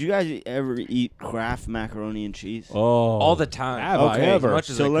 Did you guys ever eat Kraft macaroni and cheese? Oh, all the time. Have I Okay, ever? As much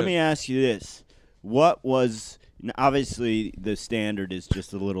as so I let could. me ask you this: what was obviously the standard is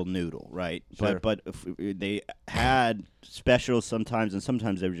just a little noodle, right? Sure. But if they had specials sometimes, and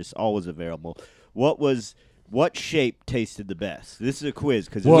sometimes they were just always available. What shape tasted the best? This is a quiz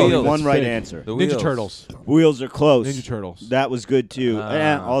because there's Whoa, only Wheels. one right Fake. answer. The Ninja wheels. Turtles. Wheels are close. Ninja Turtles. That was good too.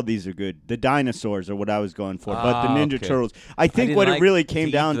 Ah. All these are good. The dinosaurs are what I was going for, but the Ninja Okay. Turtles. I think didn't what it like really to came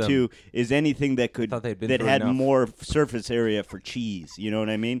eat down them. to is anything that could Thought they'd been that through had enough. more surface area for cheese. You know what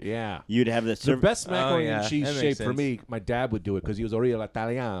I mean? Yeah. You'd have the The best macaroni yeah, and cheese that makes shape for sense. me, my dad would do it because he was a real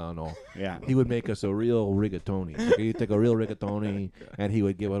Italiano. Yeah. He would make us a real rigatoni. He'd take a real rigatoni and he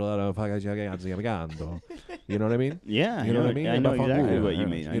would give it a lot of you know what I mean? Yeah, You know what I mean? I know About exactly fanculo. what you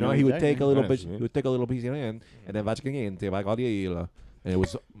mean. I You know, know he would exactly. take a little I know bit. what you He mean. would take a little piece in, and then and it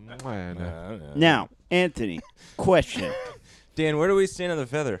was. Now, Anthony, question. Dan, where do we stand on the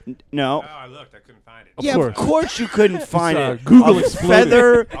feather? No. Oh, I looked. I couldn't find it. Yeah, of course you couldn't find it. Google a exploded.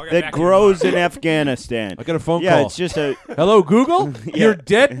 feather I'll get that back grows in in Afghanistan. I got a phone Yeah, call. it's just a Hello, Google. Yeah. You're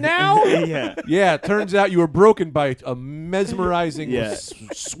dead now. yeah. Yeah, it turns out you were broken by a mesmerizing Yeah.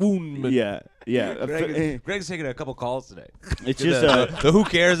 swoon. Yeah. Yeah. Greg's taking a couple calls today. It's The, just the Who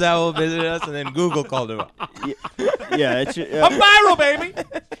Cares Owl visited us, and then Google called him up. yeah, it's I'm viral, baby.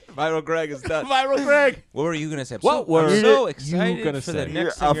 Viral Greg is done. Viral Greg. What were you going to say? What I'm were so you excited gonna for the say?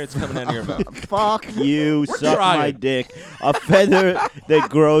 next You're thing that's coming out of your mouth. fuck you, suck trying. my dick. A feather that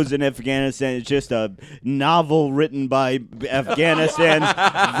grows in Afghanistan is just a novel written by Afghanistan's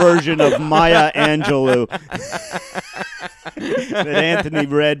version of Maya Angelou. That Anthony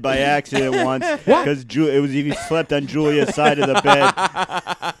read by accident once because it was he slept on Julia's side of the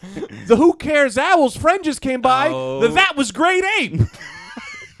bed. The Who Cares Owl's friend just came by. Oh. That was great ape.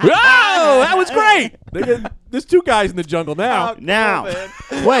 Oh, that was great. There's two guys in the jungle now. Now,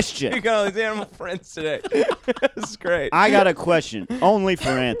 You question. got all these animal friends today. This is great. I got a question only for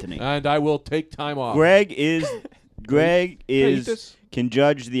Anthony. And I will take time off. Greg Can I eat this? can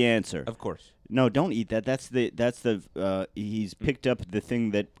judge the answer. Of course. No, don't eat that. That's the he's picked up the thing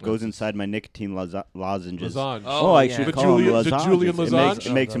that goes inside my nicotine lozenges. Losange. Oh, I yeah. should The call them Julian- the lozenges. Julian It makes, lozenge?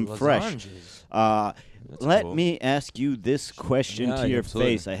 it makes The him fresh. lozenges. Let cool. me ask you this question Yeah, to your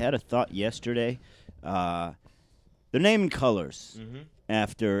absolutely. face. I had a thought yesterday. They're naming colors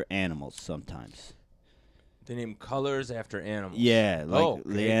after animals sometimes. They name colors after animals. Yeah, like Oh, the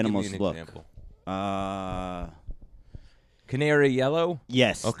great. Give animals me an look. example. Canary yellow.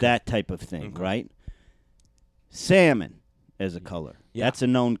 Yes, Okay. that type of thing, Okay. right? Salmon as a color. Yeah. That's a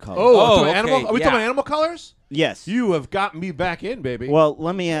known color. Oh, Oh, talking animal? okay, Are we yeah. talking about animal colors? yes. You have gotten me back in, baby. Well,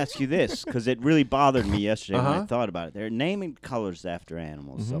 let me ask you this, because it really bothered me yesterday when I Uh-huh. thought about it. They're naming colors after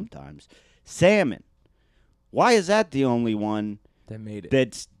animals Mhm. sometimes. Salmon. Why is that the only one They made it.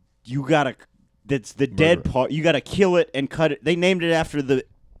 that's that's the dead Murder. part? You gotta kill it and cut it. They named it after the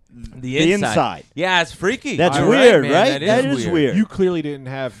The inside. Yeah, it's freaky. That's You're weird, man. right? That is weird. You clearly didn't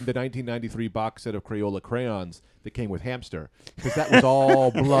have the 1993 box set of Crayola crayons that came with Hamster, because that was all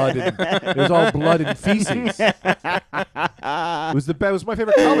blood. It was all blood and feces. It was It was my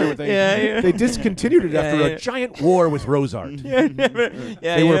favorite color. They discontinued it after a giant war with Rosart.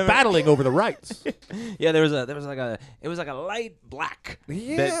 They were battling over the rights. Yeah, there was like a light black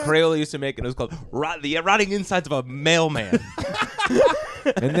that Crayola used to make, and it was called the rotting insides of a mailman.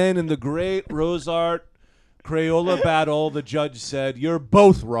 And then in the great Rosart Crayola battle, the judge said, "You're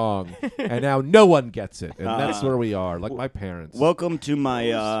both wrong," and now no one gets it, and that's where we are, like my parents. Welcome to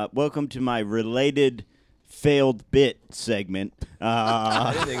my related failed bit segment.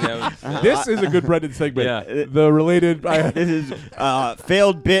 I didn't think that was. This is a good Brendan segment. Yeah. The related. This is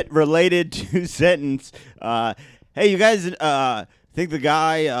failed bit related to sentence. Hey, you guys think the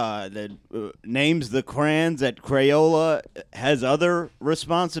guy that names the crayons at Crayola has other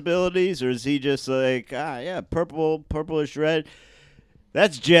responsibilities, or is he just like, purplish red?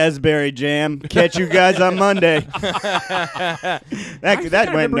 That's Jazzberry Jam. Catch you guys on Monday. that I went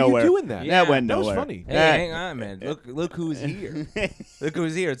remember you nowhere. doing that. That went That was nowhere. funny. Hey, hang on, man. Look who's here. Look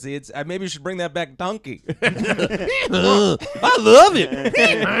who's here. See, it's maybe you should bring that back, Donkey. I love it.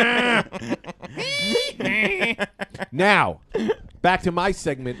 Now, back to my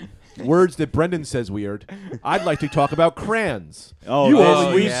segment. Words that Brendan says weird. I'd like to talk about crayons. Oh, You this-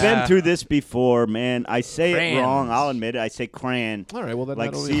 only- we've yeah. been through this before, man. I say Crayons. it wrong. I'll admit it. I say crayon. All right, well then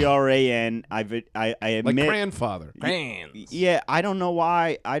Like that'll- CRAN. I admit. like grandfather. Crayons. Yeah, I don't know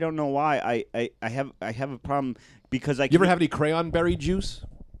why. I have a problem because I You can, ever have any cranberry juice?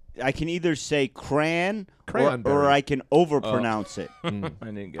 I can either say crayon Cranberry. or I can overpronounce it. I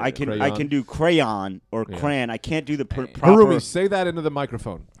didn't get I it. can Crayon. do crayon or Yeah. crayon. I can't do the proper. Harumi, say that into the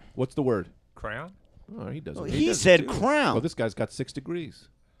microphone. What's the word? Crayon? Oh, he doesn't. He does it said too. crown. Well, this guy's got 6 degrees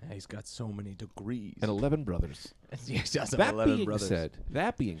He's got so many degrees. and 11 brothers. He does have That 11 being brothers. said,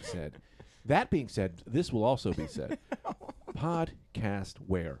 this will also be said. Podcast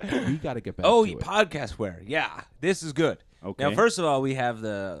where? We got to get back Oh, to it. podcast wear. Yeah, this is good. Okay. Now, first of all, we have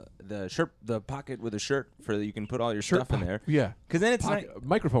the shirt, the pocket with a shirt for you can put all your stuff in there. Yeah. Because then it's Pocket,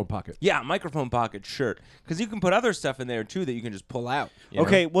 microphone pocket. yeah, microphone pocket shirt. Because you can put other stuff in there too that you can just pull out. you know?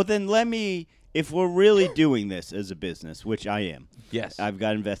 Okay, well then let me. If we're really doing this as a business, which I am, Yes. I've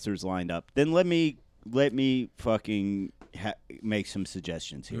got investors lined up. Then let me fucking make some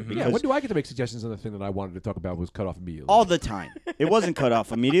suggestions here. Yeah, Because when do I get to make suggestions on the thing that I wanted to talk about was cut off immediately? all the time. It wasn't cut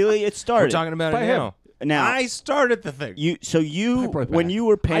off immediately. It We're started. talking about By it him. now. Now- I started the thing. When you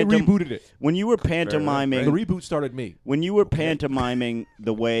were I rebooted it. when you were pantomiming The reboot started me. when you were pantomiming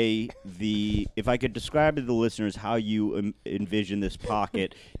the way if I could describe to the listeners how you envision this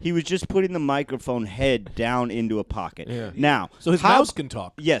pocket, he was just putting the microphone head down into a pocket. Yeah. Now, So his how- mouse can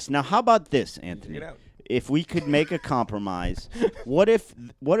talk. Yes. Now, how about this, Anthony? Get out. If we could make a compromise, what if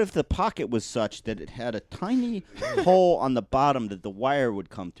the pocket was such that it had a tiny hole on the bottom that the wire would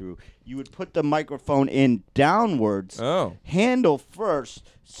come through? You would put the microphone in downwards, Oh. handle first,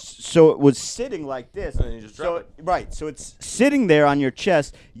 so it was sitting like this. And then you just drop Right, so it's sitting there on your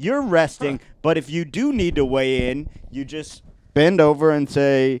chest. You're resting, but if you do need to weigh in, you just bend over and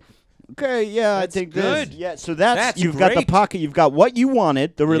say, okay, yeah, That's I think good. this. Yeah, so that's you've got the great. pocket, you've got what you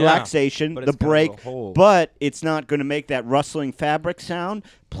wanted, the relaxation, but the it's kind of break, a hole. but it's not going to make that rustling fabric sound.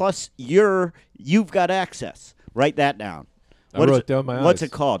 Plus, you've got access. Write that down. I What is wrote it- it down my What's eyes.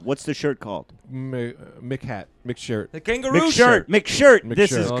 it called? What's the shirt called? Mick hat, Mick shirt. The kangaroo McShirt. McShirt. McShirt.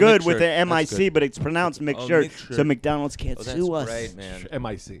 This is Oh, good McShirt. with the That's MIC, good. but it's pronounced Oh, McShirt. McShirt. So McDonald's can't Oh, that's sue us. great, man.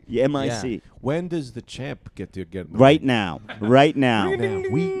 MIC. Yeah, MIC. Yeah. When does the champ get to get Right now. Right now. Now,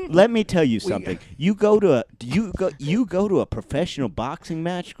 Let me tell you something. You go to a professional boxing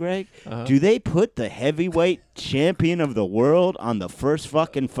match, Greg? Uh-huh. Do they put the heavyweight champion of the world on the first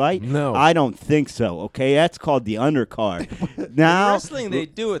fucking fight? No. I don't think so. Okay, that's called the undercard. In Now, wrestling, they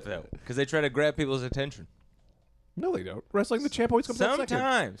do it though, because they try to grab people's attention. No, they don't. Wrestling, the champ always comes out second.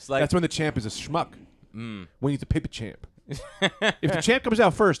 Sometimes, like That's when the champ is a schmuck. When he's the paper champ. If the champ comes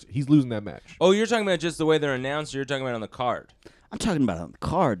out first, he's losing that match. oh, you're talking about just the way they're announced. Or you're talking about on the card. I'm talking about on the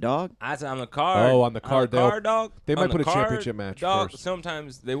card, dog. That's on the card. Oh, on the card, they'll- dog. they On might the put a card, championship match dog. first.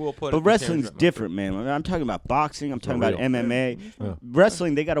 Sometimes they will put. But a wrestling's championship match. different, man. I mean, I'm talking about boxing. I'm talking not about real. MMA. Yeah.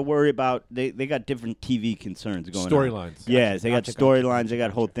 Wrestling, they got to worry about. They got different TV concerns going on. Storylines. Yes, they got Gotcha, storylines. They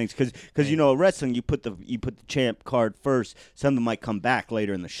got whole things because you know wrestling, you put the champ card first. Something might come back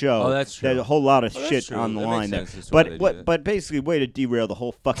later in the show. Oh, that's true. There's a whole lot of that's shit true. on the That line makes there. sense as to why they do that. But basically, way to derail the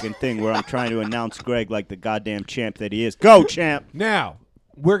whole fucking thing where I'm trying to announce Greg like the goddamn champ that he is. Go, champ. Now,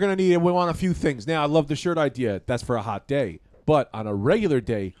 we're going to need, we want a few things. Now, I love the shirt idea. That's for a hot day. But on a regular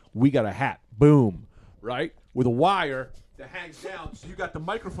day, we got a hat. Boom. Right? With a wire that hangs down. So you got the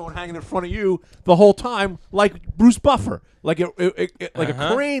microphone hanging in front of you the whole time like Bruce Buffer. Like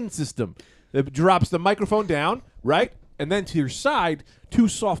a crane system. It drops the microphone down, right? And then to your side, two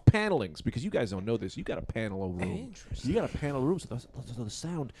soft panelings. Because you guys don't know this. You got a panel room. You got a panel room so the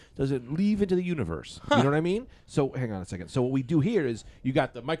sound doesn't leave into the universe. You know what I mean? So hang on a second. So what we do here is you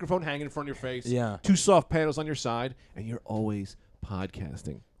got the microphone hanging in front of your face. Yeah. Two soft panels on your side, and you're always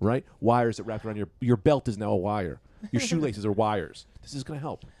podcasting, right? Wires that wrap around your belt is now a wire. Your shoelaces are wires. This is going to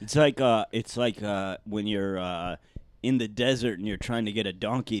help. It's like when you're in the desert and you're trying to get a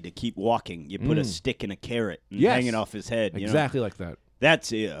donkey to keep walking. You put a stick and a carrot and Yes. hanging off his head. You know? Exactly like that. That's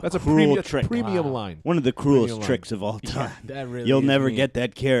That's a cruel trick. premium line. One of the cruelest Premium line. tricks of all time. that really You'll is never mean. get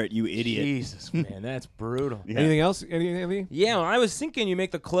that carrot, you idiot. Jesus, man, that's brutal. Yeah. Anything else? Anything? Yeah, well, I was thinking you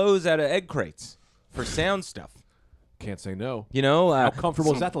make the clothes out of egg crates for sound stuff. Can't say no. You know, How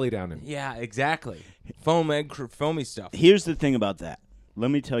comfortable is that to lay down in? Yeah, exactly. Foamy stuff. Here's the thing about that.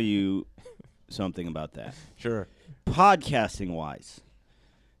 Let me tell you something about that. Sure. Podcasting wise,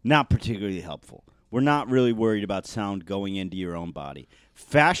 not particularly helpful. We're not really worried about sound going into your own body.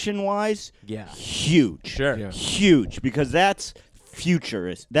 Fashion wise, Yeah. huge. Sure. Yeah. Huge, because that's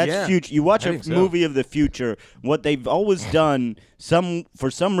futurist. That's Yeah, future. You watch I a think so. movie of the future. What they've always done,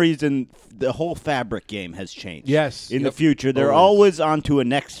 for some reason, the whole fabric game has changed. Yes. In the Yep. future, they're always onto a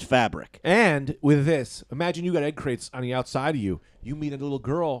next fabric. And with this, imagine you got egg crates on the outside of you. You meet a little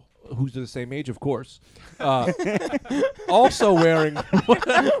girl who's the same age, of course, also wearing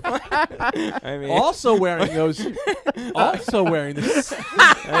I mean, also wearing those. Also wearing this.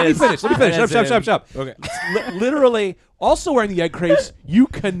 Let me finish. Shut up. Okay. Literally, also wearing the egg crates. You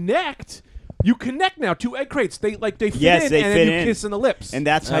connect. You connect now. Two egg crates. They fit Yes, in, they and fit then you in. kiss in the lips. And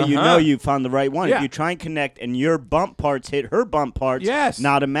that's how you know you found the right one. Yeah. If you try and connect and your bump parts hit her bump parts, Yes.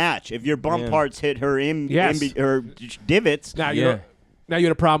 not a match. If your bump Yeah. parts hit her Yes. her divots, now Yeah. you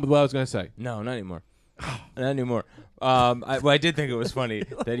had a problem with what I was going to say. No, not anymore. Not anymore. I did think it was funny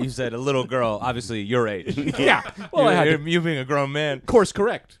that you said a little girl, obviously your age. Yeah. Well, I had to. you being a grown man. Course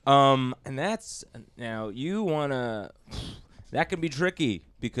correct. And that's now you wanna. That can be tricky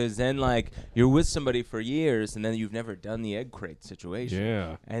because then like you're with somebody for years and then you've never done the egg crate situation.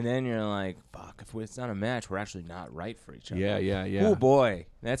 Yeah. And then you're like, fuck, if it's not a match, we're actually not right for each other. Yeah. Oh boy,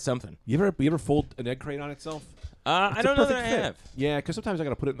 that's something. You ever fold an egg crate on itself? I It's don't a know that perfect I fit. have. Yeah, because sometimes I got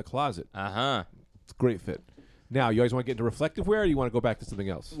to put it in the closet. Uh-huh. It's a great fit. Now, you guys want to get into reflective wear, or you want to go back to something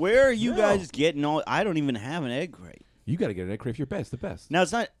else? where are you guys getting all? I don't even have an egg crate. You got to get an egg crate for your bed. It's the best. Now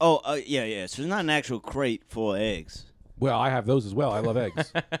it's not. Oh, yeah. So it's not an actual crate full of eggs. Well, I have those as well. I love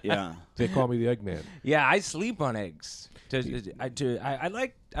eggs. Yeah. They call me the egg man. Yeah, I sleep on eggs.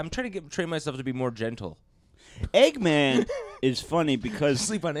 I'm trying to train myself to be more gentle. Eggman is funny because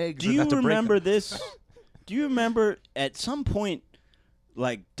Sleep on eggs. do and you not to break remember them. this? Do you remember at some point,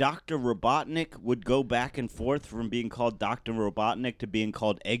 like Dr. Robotnik would go back and forth from being called Dr. Robotnik to being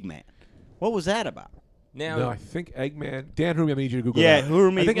called Eggman? What was that about? Now, No, I think Eggman. Dan Rumi, I need you to Google Yeah, that.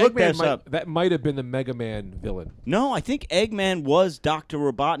 Rumi, I think look Eggman this up. that might have been the Mega Man villain. No, I think Eggman was Dr.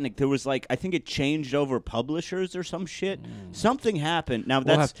 Robotnik. There was I think it changed over publishers or some shit. Something happened. Now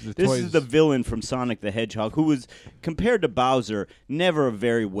We'll this have the toys. is the villain from Sonic the Hedgehog, who was compared to Bowser, never a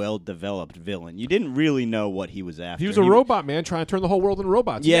very well developed villain. You didn't really know what he was after. He was a robot man trying to turn the whole world into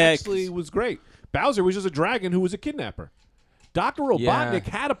robots. Yeah, He actually was great. Bowser was just a dragon who was a kidnapper. Dr. Robotnik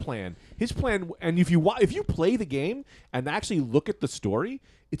had a plan. His plan, and if you play the game and actually look at the story,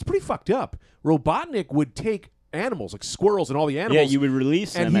 it's pretty fucked up. Robotnik would take animals like squirrels and all the animals. Yeah, you would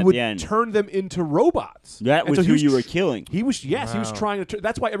release and them he at would the end. turn them into robots. That And was so he who you were killing. He was he was Wow. trying to.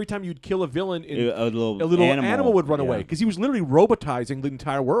 That's why every time you'd kill a villain, A little animal would run yeah. away because he was literally robotizing the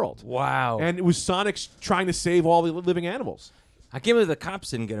entire world. wow. And it was Sonic's trying to save all the living animals. I can't believe the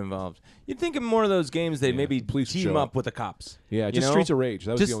cops didn't get involved. You'd think in more of those games they'd maybe police team show up up. with the cops. Yeah, you just know? Streets of Rage.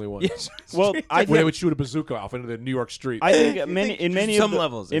 That was Just- the only one. yeah, Well, I Where they think would shoot a bazooka off into the New York street. I think You many think in many some of the,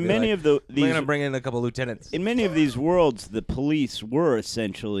 levels they'd in be many like, of the We're these gonna bring in a couple lieutenants. in many of these worlds, the police were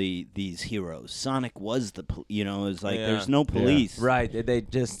essentially these heroes. Sonic was the it was like Yeah. there's no police. Right? They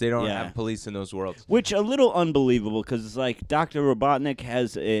don't Yeah. have police in those worlds. Which a little unbelievable because it's like Dr. Robotnik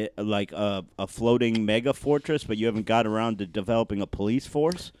has a floating mega fortress, but you haven't got around to developing a police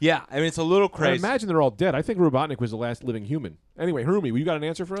force. Yeah, I mean it's a little I crazy. imagine they're all dead. I think Robotnik was the last living human. Anyway, Hirumi, you got an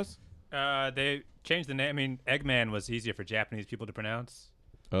answer for us? They changed the name. I mean, Eggman was easier for Japanese people to pronounce.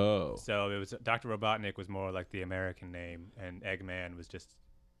 Oh. So it was Dr. Robotnik was more like the American name, and Eggman was just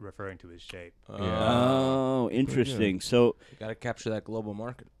referring to his shape. Oh, interesting. So Got to capture that global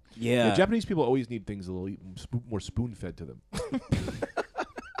market. yeah, Japanese people always need things a little more spoon-fed to them.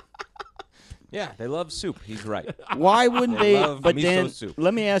 Yeah, they love soup. He's right. why wouldn't They they? love But miso Dan, soup.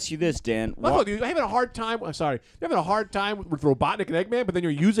 let me ask you this, Dan. Well, Why- look, you're having a hard time. I'm sorry. You're having a hard time with Robotnik and Eggman, but then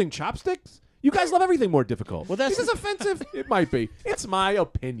you're using chopsticks? You guys love everything more difficult. Well, that's- Is this offensive? It might be. It's my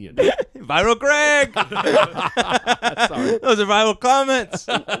opinion. Viral Greg. Sorry. Those are viral comments.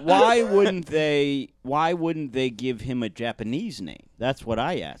 why wouldn't they? Why wouldn't they give him a Japanese name? That's what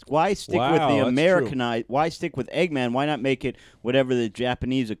I ask. Why stick with Wow, the that's Americanized? Why stick with Eggman? Why not make it whatever the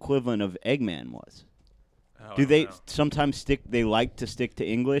Japanese equivalent of Eggman was? Oh, Do I they don't know. sometimes stick? They like to stick to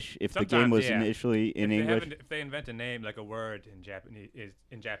English if the game Sometimes, was yeah. initially in if English. If they invent a name like a word in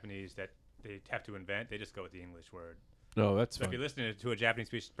Japanese that they have to invent, they just go with the English word. No, that's So if fine. you're listening to a Japanese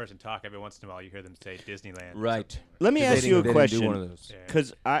person talk, every once in a while you hear them say Disneyland. or Right. something. Let me They ask didn't- you a they didn't do one question of those.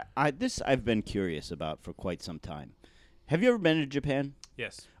 Yeah. because I've been curious about for quite some time. Have you ever been to Japan?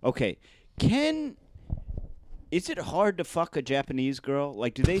 Yes. Okay, is it hard to fuck a Japanese girl?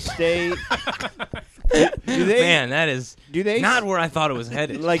 Like, do they stay? do they? Man, that is Do they not where I thought it was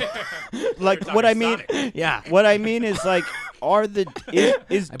headed. like We're what I talking mean? Sonic. yeah. What I mean is like,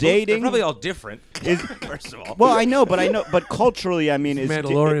 is They're dating? probably all different. Is First of all. well, I know, but culturally, I mean, is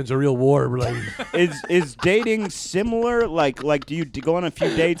Mandalorian's a real war related. is dating similar? Like, do you go on a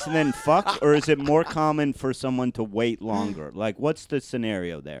few dates and then fuck, or is it more common for someone to wait longer? Like, what's the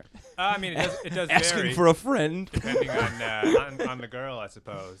scenario there? I mean, it does asking vary for a friend. depending on the girl, I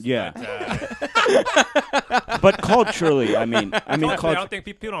suppose. Yeah. But, But culturally, I mean, I culture. don't think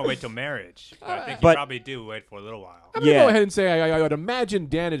people don't wait till marriage. But I think you But- probably do wait for a little while. I'm going to Yeah. go ahead and say I would imagine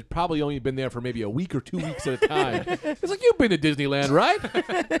Dan has probably only been there for maybe a week or 2 weeks at a time. It's like, you've been to Disneyland, right?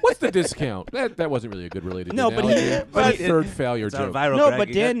 What's the discount? That wasn't really a good related No, but he- analogy. but My he- third failure It's not joke. viral, No, Greg. but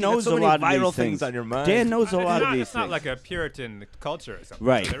You Dan got knows so a many lot of viral these things things. on your mind. Dan knows a It's lot not, of these it's not things. like a Puritan culture or something.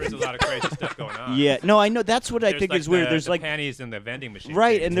 Right. There is a lot of crazy stuff going on. Yeah, no, I know. That's what I There's think like is weird. the- There's the like panties in the vending machine.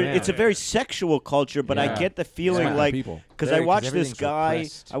 right, things. and it's a Yeah. very sexual culture. But I Yeah. get the feeling Smart like people. because Very, I 'cause watched this everything's guy.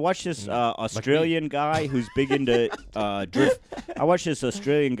 repressed. I watched this Australian guy who's big into drift. I watched this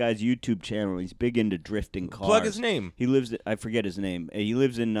Australian guy's YouTube channel. He's big into drifting cars. Plug his name. He lives. I forget his name. He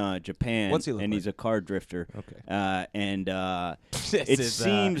lives in Japan. What's he look and like? he's a car drifter. Okay. It This is,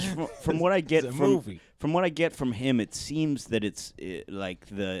 seems from what I get it's a from movie. from what I get from him, it seems that it's like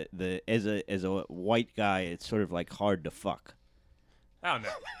the as a white guy, it's sort of like hard to fuck. I don't know.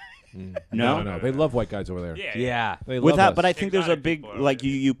 No. They love white guys over there. Yeah. Yeah. They love Without, us. but I think there's a Exotic big people are like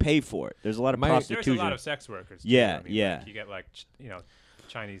really- you pay for it. There's a lot of My- There's prostitution. a lot of sex workers. Too. Yeah, I mean, yeah. Like, you get like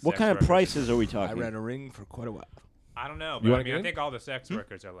Chinese. What sex kind of workers. prices are we I talking? ran a ring for quite a while. I don't know. You But wanna I mean, get I in? think all the sex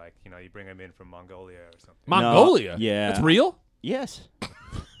workers are like, you bring them in from Mongolia or something. Mongolia? yeah. That's real? Yes.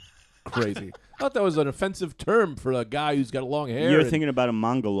 Crazy. I thought that was an offensive term for a guy who's got long hair. You're and- thinking about a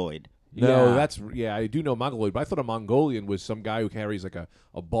mongoloid. No, Yeah. that's I do know Mongoloid, but I thought a Mongolian was some guy who carries like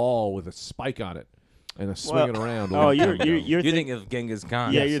a ball with a spike on it and a swinging around. a Oh, long you're time ago. you're You think, think of Genghis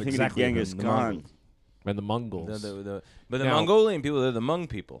Khan. yeah, Yes, you're thinking exactly, of Genghis the Khan. Mongols. and the Mongols. But the Now- Mongolian people, they're the Hmong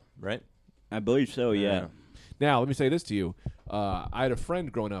people, right? I believe so. Yeah. Now, let me say this to you. I had a friend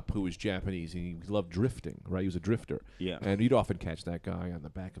growing up who was Japanese, and he loved drifting, right? He was a drifter. Yeah. And you'd often catch that guy on the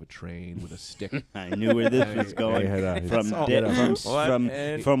back of a train with a stick. I knew where this was going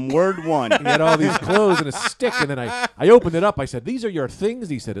from from word one. He had all these clothes and a stick, and then I opened it up. I said, "These are your things?"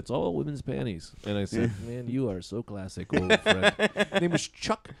 He said, "It's all women's panties." And I said, "Man, you are so classic, old friend." His name was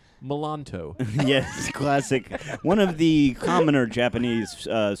Chuck Melanto. Yes, classic. One of the commoner Japanese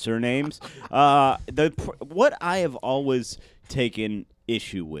surnames. What I have always taken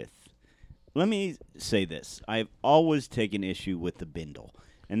issue with. Let me say this: I've always taken issue with the bindle,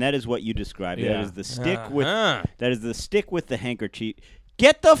 and that is what you described. Yeah. That is the stick with. Uh-huh. That is the stick with the handkerchief.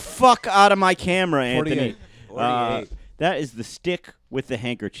 Get the fuck out of my camera, Anthony. 48. 48. That is the stick with the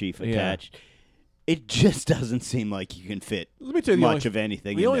handkerchief Yeah. attached. it just doesn't seem like you can fit Let me tell you much of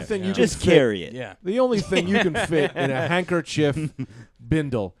anything. the in only there. thing you just can fit- carry it. Yeah. The only thing you can fit in a handkerchief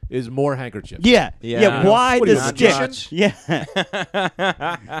bindle is more handkerchiefs. Yeah. Yeah. Why What are the you, a stick? magician?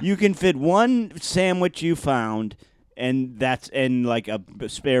 Yeah. You can fit one sandwich you found, and that's and like a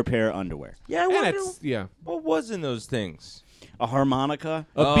spare pair of underwear. Yeah, I And wonder it's, yeah. what was in those things. A harmonica.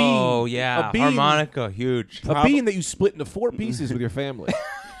 A bean. Oh yeah, A bean. harmonica, huge. A bean that you split into 4 pieces with your family.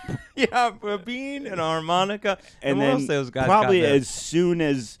 Yeah, a bean and a harmonica. And what then else those guys probably got there? as soon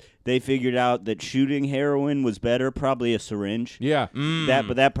as they figured out that shooting heroin was better, probably a syringe. Yeah.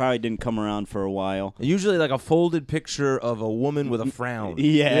 But that probably didn't come around for a while. Usually like a folded picture of a woman with a frown.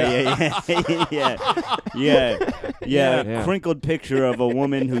 Yeah. Crinkled picture of a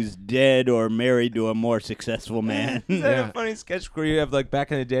woman who's dead or married to a more successful man. Is that Yeah. a funny sketch where you have like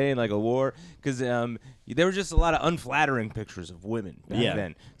back in the day in like a war? Because there were just a lot of unflattering pictures of women back Yeah.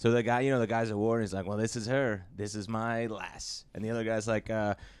 then. So the guy, the guy's at war, and he's like, "Well, this is her. This is my lass," and the other guy's like,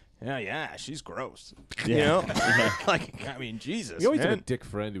 "Yeah, she's gross." You Yeah. know, like I mean, Jesus. You always had a man. dick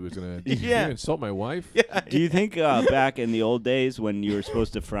friend who was going to Yeah. insult my wife. Yeah. Do you think back in the old days when you were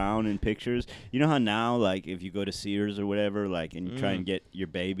supposed to frown in pictures, you know how now, like, if you go to Sears or whatever, like, and you try and get your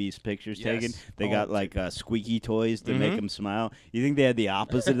baby's pictures taken, they got, like, squeaky toys to make them smile? You think they had the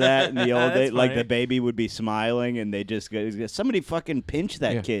opposite of that in the old That's days? Like, funny. the baby would be smiling and they just go, somebody fucking pinch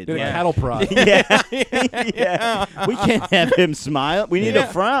that Yeah. kid. Did a Yeah. cattle prod. Yeah. Yeah. We can't have him smile. We need a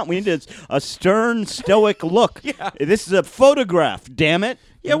frown. We need a stern, stoic look. Yeah. This is a photograph, damn it.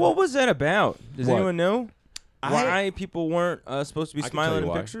 Yeah, what was that about? Does What? anyone know? Why people weren't supposed to be I can tell smiling you in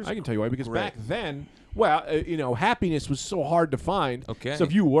why. pictures? I can tell you why. Because Great. back then, well, happiness was so hard to find. Okay. So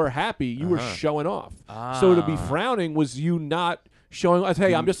if you were happy, you were showing off. So to be frowning was you not showing us,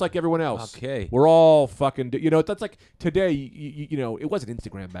 hey, I'm just like everyone else. Okay. We're all fucking, that's like today, it wasn't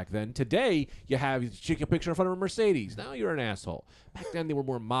Instagram back then. Today, you take a picture in front of a Mercedes. Now you're an asshole. Back then, they were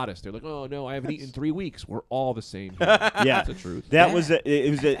more modest. They're like, oh, no, I haven't eaten in 3 weeks. We're all the same here. Yeah, That's the truth. That was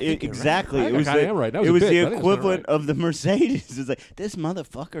exactly. I It was think I the, am right. That was it a was bit, the but I think it's equivalent all right. of the Mercedes. It's like this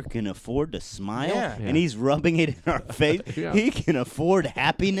motherfucker can afford to smile, Yeah. and he's rubbing it in our face. Yeah. He can afford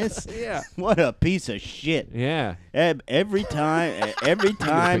happiness. Yeah. What a piece of shit. Yeah. Every time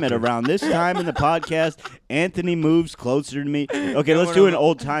at around this time in the podcast, Anthony moves closer to me. Okay, let's do an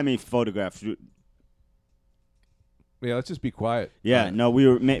old timey photograph. Yeah, let's just be quiet. Yeah, no, me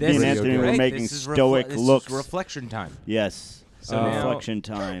and This is Anthony were great. making This is stoic this looks. is reflection time. Yes, So now- reflection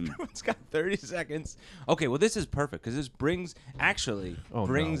time. It's got 30 seconds. Okay, well, this is perfect because this brings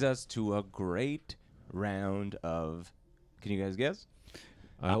us to a great round of. Can you guys guess?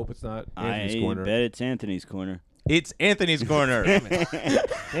 I hope it's not Anthony's corner. I bet it's Anthony's corner. It's Anthony's corner.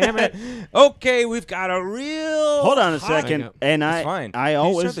 Damn it. Okay, we've got a real. Hold on a Hang second, up. and It's fine. I Can you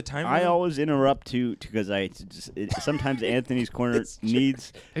always, start the timer I now? always interrupt because sometimes Anthony's corner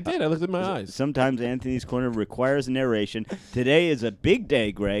needs. I did. I looked in my eyes. Sometimes Anthony's corner requires narration. Today is a big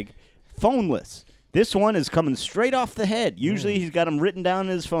day, Greg. Phoneless. This one is coming straight off the head. Usually he's got them written down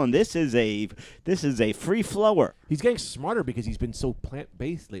in his phone. This is a free flower. He's getting smarter because he's been so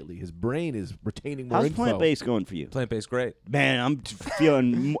plant-based lately. His brain is retaining more How's info. plant-based going for you? Plant-based, great. Man, I'm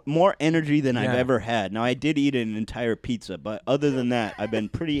feeling more energy than I've Yeah. ever had. Now, I did eat an entire pizza, but other than that, I've been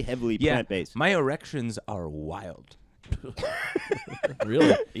pretty heavily Yeah, plant-based. my erections are wild.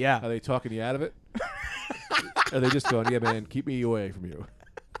 Really? Yeah. Are they talking you out of it? Are they just going, yeah, man, keep me away from you?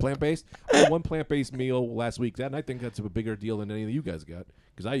 Plant-based? I had one plant-based meal last week, and I think that's a bigger deal than any of you guys got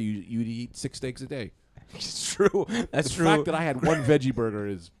because you'd eat 6 steaks a day. It's true. That's The true. fact that I had one veggie burger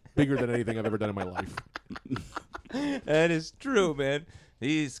is bigger than anything I've ever done in my life. That is true, man.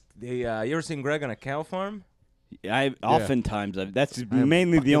 You ever seen Greg on a cow farm? Oftentimes, that's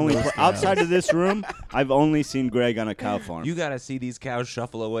mainly the only those outside of this room. I've only seen Greg on a cow farm. You gotta see these cows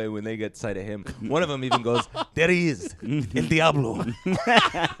shuffle away when they get sight of him. One of them even goes, "There he is, El Diablo,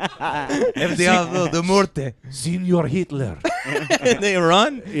 El Diablo de Muerte," Senor Hitler. and they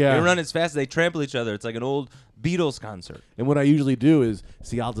run. Yeah. They run as fast as they trample each other. It's like an old Beatles concert. And what I usually do is,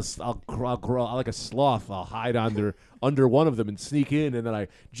 I'll crawl like a sloth. I'll hide under one of them and sneak in, and then I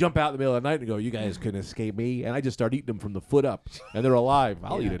jump out in the middle of the night and go, "You guys couldn't escape me!" And I just start eating them from the foot up, and they're alive.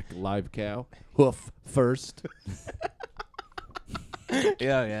 I'll eat a live cow, hoof first.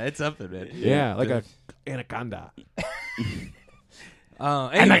 Yeah, it's something, man. Yeah, like a anaconda.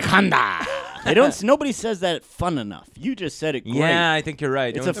 Anaconda. They don't. Nobody says that fun enough. You just said it great. Yeah, I think you're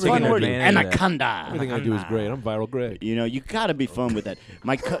right. It's Don't a take fun word. advantage of that. Anaconda. Everything I do is great. I'm Viral Greg. You know, you gotta be fun with that.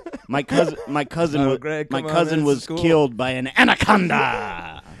 My cousin Oh, was Greg, my come on, cousin man, was this is cool. killed by an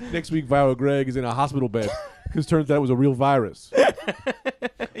anaconda. Next week, Viral Greg is in a hospital bed because turns out it was a real virus.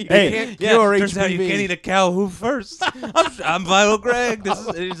 Hey, cure turns out you HPV. can't eat a cow hoof first. I'm Viral Greg.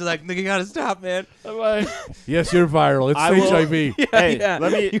 He's like, you gotta stop, man. I'm like, yes, you're viral. It's I will- HIV. Hey, Yeah.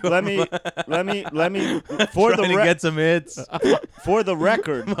 let me for Trying to the get some hits. for the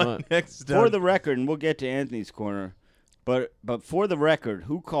record, Next for up. the record, and we'll get to Anthony's corner. But for the record,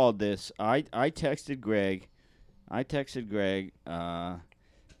 who called this? I texted Greg.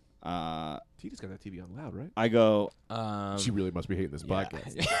 Tita's got that TV on loud, right? I go. She really must be hating this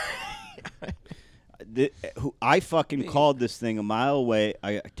podcast. I fucking called this thing a mile away.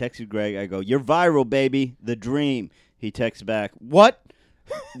 I texted Greg. I go, "You're viral, baby. The dream." He texts back, "What?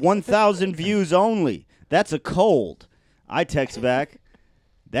 1,000 views only. That's a cold." I text back,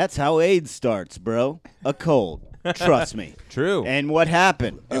 "That's how AIDS starts, bro. A cold. Trust me." True. And what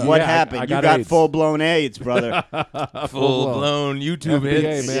happened? What yeah, happened? I You got got AIDS. full-blown AIDS, brother. Full-blown YouTube FBA,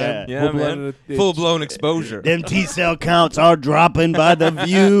 hits. man. Yeah, Full-blown man. hits. Full-blown exposure. Them T-cell counts are dropping by the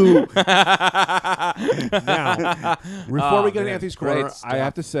view. Now, before we get man, to Anthony's great corner, stuff. I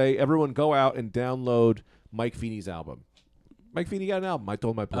have to say, everyone go out and download Mike Feeney's album. Mike Feeney got an album. I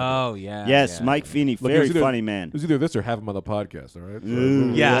told my plug. Oh, yeah. Yes, yeah. Mike Feeney, Look, it very was either- funny man. It was either this or have him on the podcast, all right?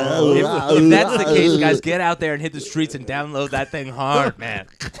 Yeah. If that's the case, guys, get out there and hit the streets and download that thing hard, man.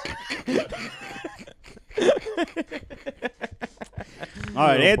 All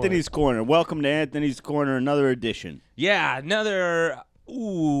right, Oh, boy. Anthony's Corner. Welcome to Anthony's Corner, another edition. Yeah, another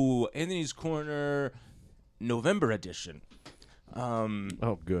Anthony's Corner November edition.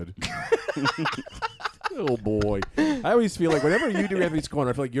 Oh, good. Oh, boy. I always feel like whenever you do Anthony's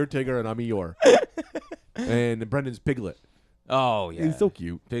Corner, I feel like you're Tigger and I'm Eeyore. And Brendan's Piglet. Oh, yeah. He's so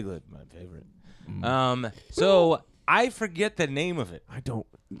cute. Piglet, my favorite. So I forget the name of it. I don't.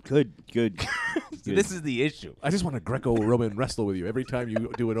 Good. Good. This is the issue. I just want to Greco-Roman wrestle with you every time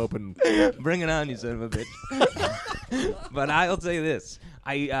you do an open. Bring it on, you son of a bitch. But I'll say this: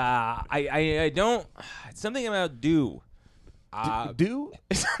 I don't. Something about dew. Dew?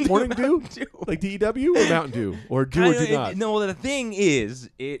 Something Morning about dew? Like DEW or Mountain Dew? Or do or do not? No, the thing is,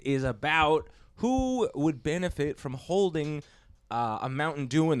 it is about who would benefit from holding a Mountain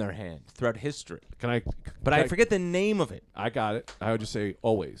Dew in their hand throughout history. Can I? But I forget the name of it. I got it. I would just say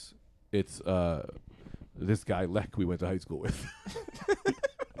always. It's this guy Lek we went to high school with.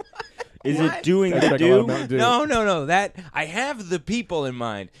 Is What? it doing I the drank a lot of do? Mountain Dew. No. That I have the people in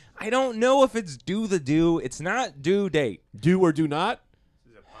mind. I don't know if it's do the do. It's not due date. Do or do not?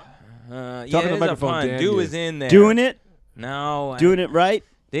 Yeah, to it is a microphone, pun. Dan, Do you. is in there. Doing it? No. Doing it right?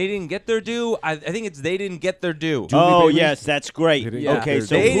 They didn't get their due. I think it's they didn't get their due. Do me, Oh, baby. yes, that's great. They didn't Yeah. get Okay, their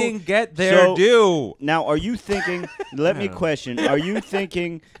so they who- didn't get their so- due. Now, are you thinking? Let me question. Are you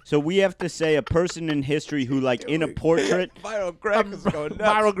thinking? So we have to say a person in history who, like, in a portrait, Viral Greg is going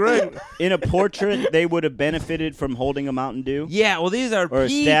Viral Greg. in a portrait, they would have benefited from holding a Mountain Dew. Yeah, well, these are Or a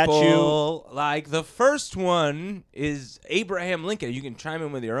people. Like the first one is Abraham Lincoln. You can chime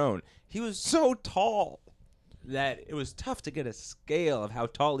in with your own. He was so tall that it was tough to get a scale of how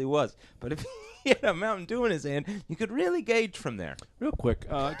tall he was. But if he had a Mountain Dew in his hand, you could really gauge from there. Real quick,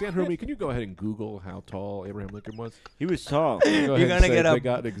 Dan Hermy, can you go ahead and Google how tall Abraham Lincoln was? He was tall. Go ahead gonna and say get if a- they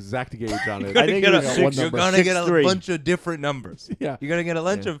got an exact gauge on it. I think it was got six- one You're number. gonna get a 6'3". bunch of different numbers. Yeah. You're gonna get a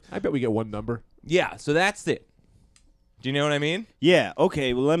bunch Yeah. of I bet we get one number. yeah. So that's it. Do you know what I mean? Yeah.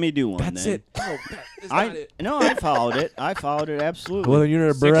 Okay. Well, let me do one. That's then. it. Oh, that is not it. I followed it. I followed it absolutely. Well, then you're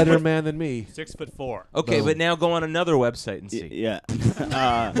a 6 better foot- man than me. 6'4". Okay, Boom. but now go on another website and see. Yeah.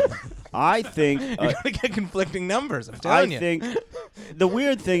 I think. You're gonna get conflicting numbers. I'm I telling you. think the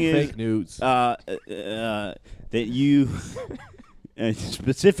weird thing is Fake news. that you.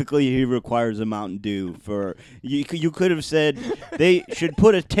 Specifically, he requires a Mountain Dew for you. You could have said they should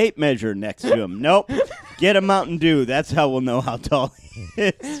put a tape measure next to him. Nope, get a Mountain Dew. That's how we'll know how tall he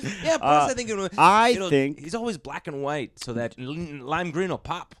is. Yeah, plus I think I think- he's always black and white, so that lime green will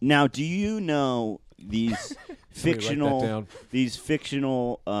pop. Now, do you know these write that fictional down.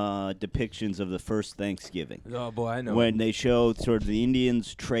 depictions of the first Thanksgiving? Oh boy, I know. When they show sort of the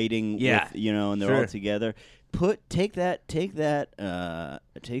Indians trading, Yeah. with, and they're all Sure. together. Take that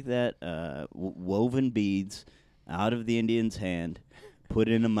woven beads out of the Indian's hand, put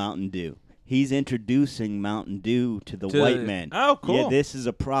in a Mountain Dew. He's introducing Mountain Dew to the white man. Oh, cool. Yeah, this is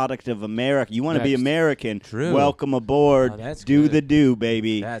a product of America. You want to be Next. American? True. Welcome aboard. Oh, that's Do good. the do,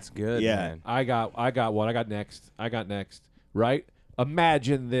 baby. That's good. Yeah. Man. I got one. I got next. Right?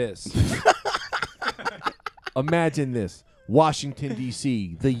 Imagine this. Imagine this. Washington,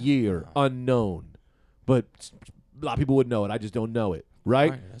 D.C., the year unknown. But a lot of people would know it. I just don't know it.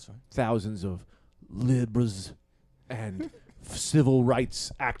 Right? All right, that's fine. Thousands of Libras and civil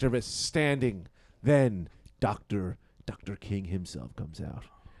rights activists standing. Then Dr. King himself comes out.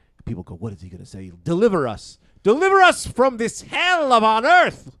 People go, what is he going to say? Deliver us from this hell of on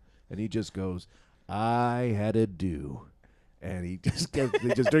earth. And he just goes, I had a do. And he just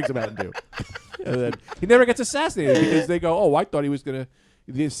drinks a Mountain Dew. And then he never gets assassinated because they go, oh, I thought he was going to.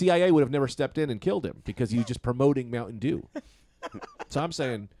 The CIA would have never stepped in and killed him because he was just promoting Mountain Dew. So I'm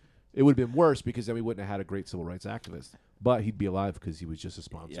saying it would have been worse because then we wouldn't have had a great civil rights activist. But he'd be alive because he was just a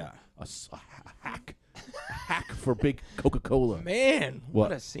sponsor. Yeah. A hack. A hack for big Coca-Cola. Man, What?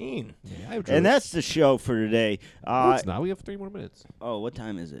 what a scene. Yeah, And that's the show for today. No, it's not. We have 3 more minutes. Oh, what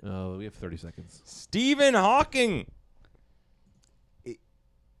time is it? Oh, we have 30 seconds. Stephen Hawking.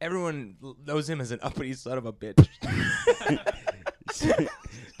 Everyone knows him as an uppity son of a bitch.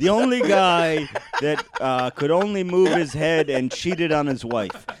 The only guy that could only move his head and cheated on his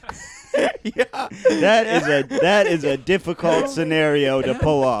wife. Yeah. That is a difficult scenario to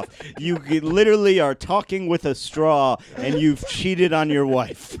pull off. You literally are talking with a straw and you've cheated on your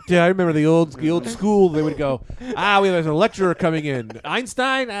wife. Yeah, I remember the old school. They would go, we have a lecturer coming in.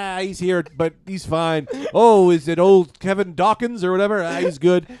 Einstein, he's here, but he's fine. Oh, is it old Kevin Dawkins or whatever? He's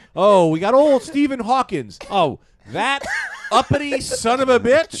good. Oh, we got old Stephen Hawkins. Oh, that uppity son of a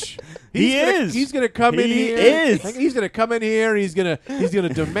bitch. He's gonna come in here. He's gonna come in here. He's gonna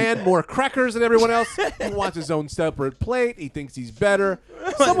demand more crackers than everyone else. He wants his own separate plate. He thinks he's better.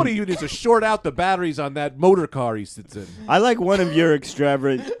 Somebody who needs to short out the batteries on that motor car he sits in. I like one of your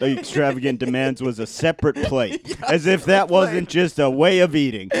extravagant demands was a separate plate, as if that wasn't just a way of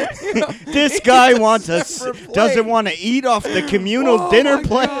eating. This guy doesn't want to eat off the communal dinner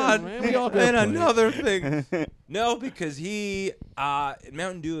plate. God, man, we all got and plates. another thing. No, because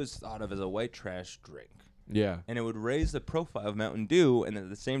Mountain Dew is thought of as a white trash drink. Yeah. And it would raise the profile of Mountain Dew, and at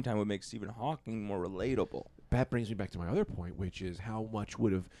the same time would make Stephen Hawking more relatable. That brings me back to my other point, which is how much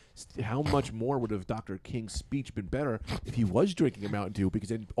more would have Dr. King's speech been better if he was drinking a Mountain Dew? Because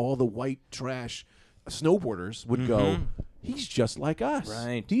then all the white trash snowboarders would go, he's just like us.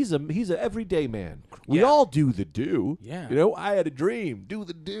 Right. He's a everyday man. We Yeah. all do the do. Yeah. You know, I had a dream. Do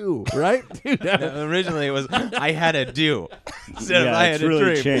the do. Right? No, originally it was I had a do instead of Yeah, I it's had really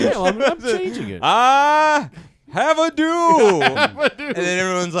a dream. changed. Yeah, well, I'm changing it. I have a do. And then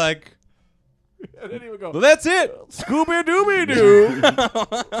everyone's like, And then he would go, well, that's it. Scooby Dooby Doo.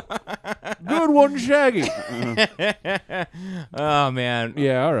 Good one, Shaggy. Oh, man.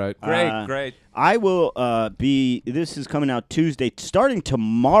 Yeah, all right. Great. I will this is coming out Tuesday, starting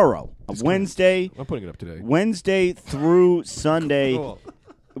tomorrow, Wednesday. I'm putting it up today. Wednesday through Sunday. Cool.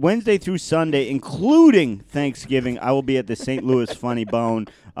 Wednesday through Sunday, including Thanksgiving, I will be at the St. Louis Funny Bone.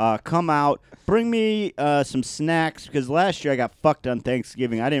 Come out. Bring me some snacks, because last year I got fucked on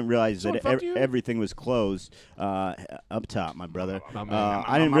Thanksgiving. I didn't realize Someone that fucked you? everything was closed up top, my brother. Mamma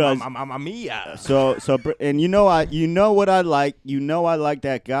I didn't realize. Mamma mia. And you know what I like. You know I like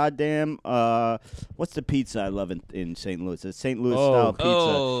that goddamn. What's the pizza I love in St. Louis? It's St. Louis style pizza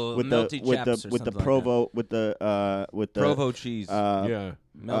Oh, with melty chaps or with the something like provo with the Provo cheese. Yeah.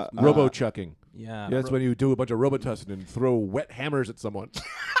 Melt- Robo-chucking. yeah. Yeah, that's when you do a bunch of robotussing and throw wet hammers at someone.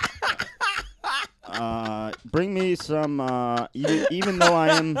 Bring me some. Even though I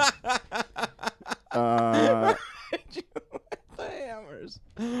am. The hammers.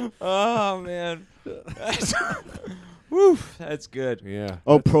 Oh, man. Woo, that's good. Yeah.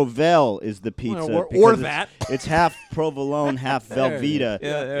 Oh, Provel is the pizza. Well, or because that. It's half provolone, half Velveeta.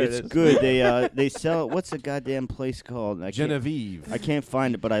 Yeah, there it it's is. good. They sell. What's the goddamn place called? Genevieve. I can't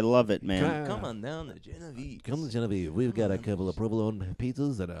find it, but I love it, man. Come on down to Genevieve. Come to Genevieve. We've got a couple of provolone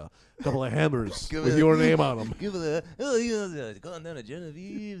pizzas and a couple of hammers with your name on them. Give it going down to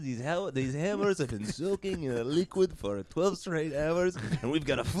Genevieve. These hammers have been soaking in a liquid for 12 straight hours, and we've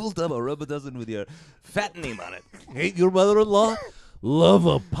got a full tub of Robitussin with your fat name on it. Ain't your mother-in-law love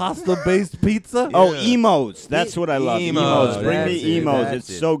a pasta-based pizza? Oh, Emos. That's what I love. Emos. Emos. Bring That's me it, Emos. that's It's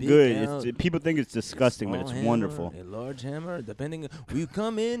it. so Big good. out. People think it's disgusting, but Small it's hammer, wonderful. A large hammer, depending. You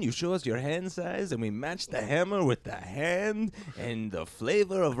come in, you show us your hand size, and we match the hammer with the hand, and the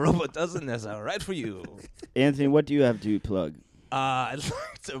flavor of Robitussin is all right for you. Anthony, what do you have to plug? I'd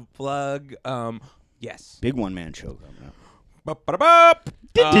like to plug. Yes. Big one-man show coming up. Ba-ba-da-bop.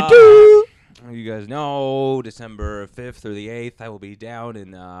 Do-do-do. You guys know December 5th through the 8th, I will be down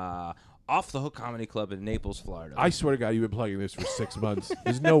in Off the Hook Comedy Club in Naples, Florida. I swear to God, you've been plugging this for 6 months.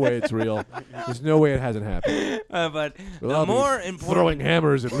 There's no way it's real. There's no way it hasn't happened. But We'll the all be more important, throwing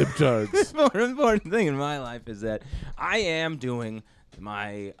hammers at libtards. more important thing in my life is that I am doing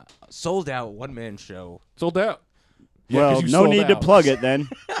my sold-out one-man show. Sold out. Yeah, Well, 'cause you no sold need to out. plug it then.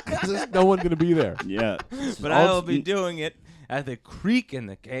 There's no one going to be there. Yeah. But I will be doing it at the Creek in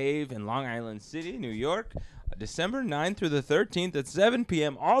the Cave in Long Island City, New York. December 9th through the 13th at 7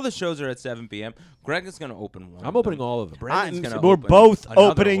 p.m. All the shows are at 7 p.m. Greg is going to open one. I'm opening all of them. Brandon's going to We're open both another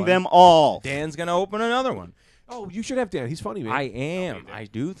opening one. them all. Dan's going to open another one. Oh, you should have Dan. He's funny, man. I am. I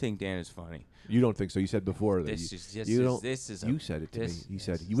do think Dan is funny. You don't think so? You said before that. This you, is just. you don't, This is. you said it to me. this He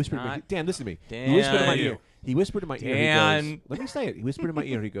said is you whispered. To me. not- Dan, listen to me. Dan. He whispered in my ear. He whispered in my ear. He Dan. goes, let me say it. He whispered in my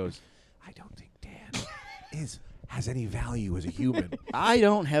ear. He goes, I don't think Dan has any value as a human. I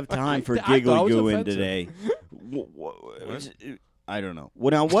don't have time for I thought it giggly was gooing offensive. today. I don't know.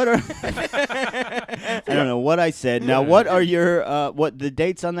 Well, now what are I don't know what I said. Now what are your what the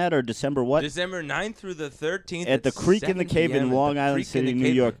dates on that are December what? December 9th through the 13th At the Creek in the 7 Cave in p.m. at Long the Island Creek in City, the New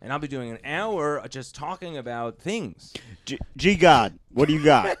Cave. York. And I'll be doing an hour just talking about things. G God, what do you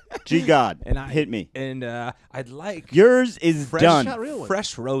got? G God, And I hit me. And I'd like Yours is fresh, done. Not real one.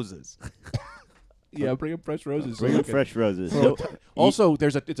 fresh roses. Yeah, bring up fresh roses. Bring so up we can- fresh roses. So, So- also,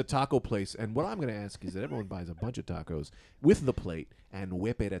 it's a taco place, and what I'm going to ask is that everyone buys a bunch of tacos with the plate and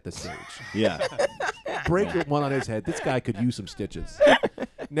whip it at the stage. yeah. Break one on his head. This guy could use some stitches.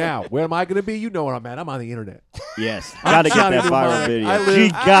 Now, where am I going to be? You know where I'm at. I'm on the internet. Yes. Got to get Johnny that viral Mnemonic. video. I live- G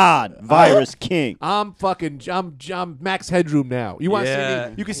God, Virus King. I'm Max Headroom now. You want to Yeah. see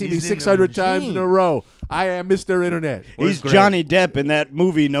me? You can see me He's in the 600 times in machine. a row. I am Mr. Internet. He's Johnny Depp in that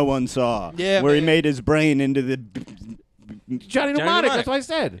movie no one saw. Yeah, where he man. made his brain into the. Johnny Mnemonic. Mnemonic. That's what I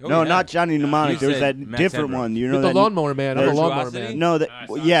said. Oh, No, yeah. not Johnny Mnemonic. You There was said that Max different Headroom. one. You know With the that lawnmower man. I'm the lawnmower Virtuosity? man. No, that I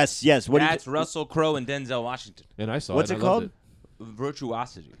saw yes. What? That's Russell Crowe and Denzel Washington. And I saw What's it. it and I loved called?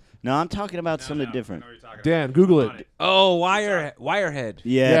 Virtuosity. No, I'm talking about something different. Dan, Google it. Oh, Wirehead.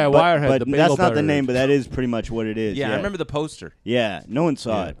 Yeah, but, Wirehead, But the that's bagel not the butter. name, but that is pretty much what it is. Yeah, I remember the poster. Yeah, no one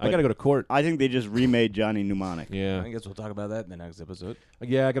saw Yeah, it. I got to go to court. I think they just remade Johnny Mnemonic. Yeah. I guess we'll talk about that in the next episode.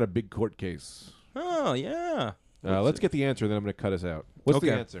 Yeah, I got a big court case. Oh, yeah. Let's get the answer, then I'm going to cut us out. What's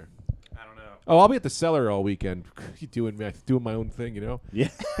the Okay. answer? I don't know. Oh, I'll be at the cellar all weekend. doing my own thing, you know? Yeah,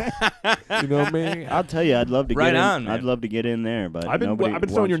 You know me? I'll tell you, I'd love to Right get in. on, man. I'd love to get in there, but I've been nobody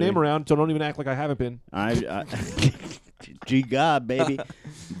throwing your wants name to. around, so don't even act like I haven't been. I G God, baby,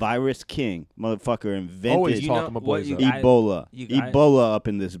 Virus King, motherfucker invented Always You talking know my what boys you up. got- Ebola. you guys- Ebola up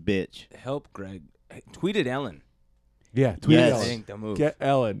in this bitch. Help, Greg. Tweeted Ellen. Yeah, tweet Yes. I Ellen. think the move. Get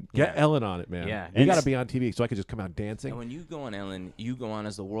Ellen. Get Yeah. Ellen on it, man. Yeah. You And got to s- be on TV so I could just come out dancing. And when you go on Ellen, you go on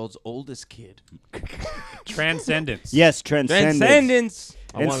as the world's oldest kid. Transcendence. Yes, transcendence. Transcendence.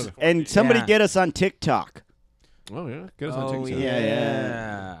 I And, wanted to- and somebody Yeah. get us on TikTok. Oh, yeah. Get us on Oh, TikTok.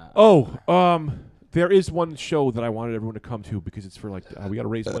 yeah. Oh, there is one show that I wanted everyone to come to because it's for we got to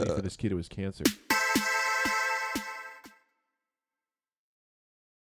raise money for this kid who has cancer.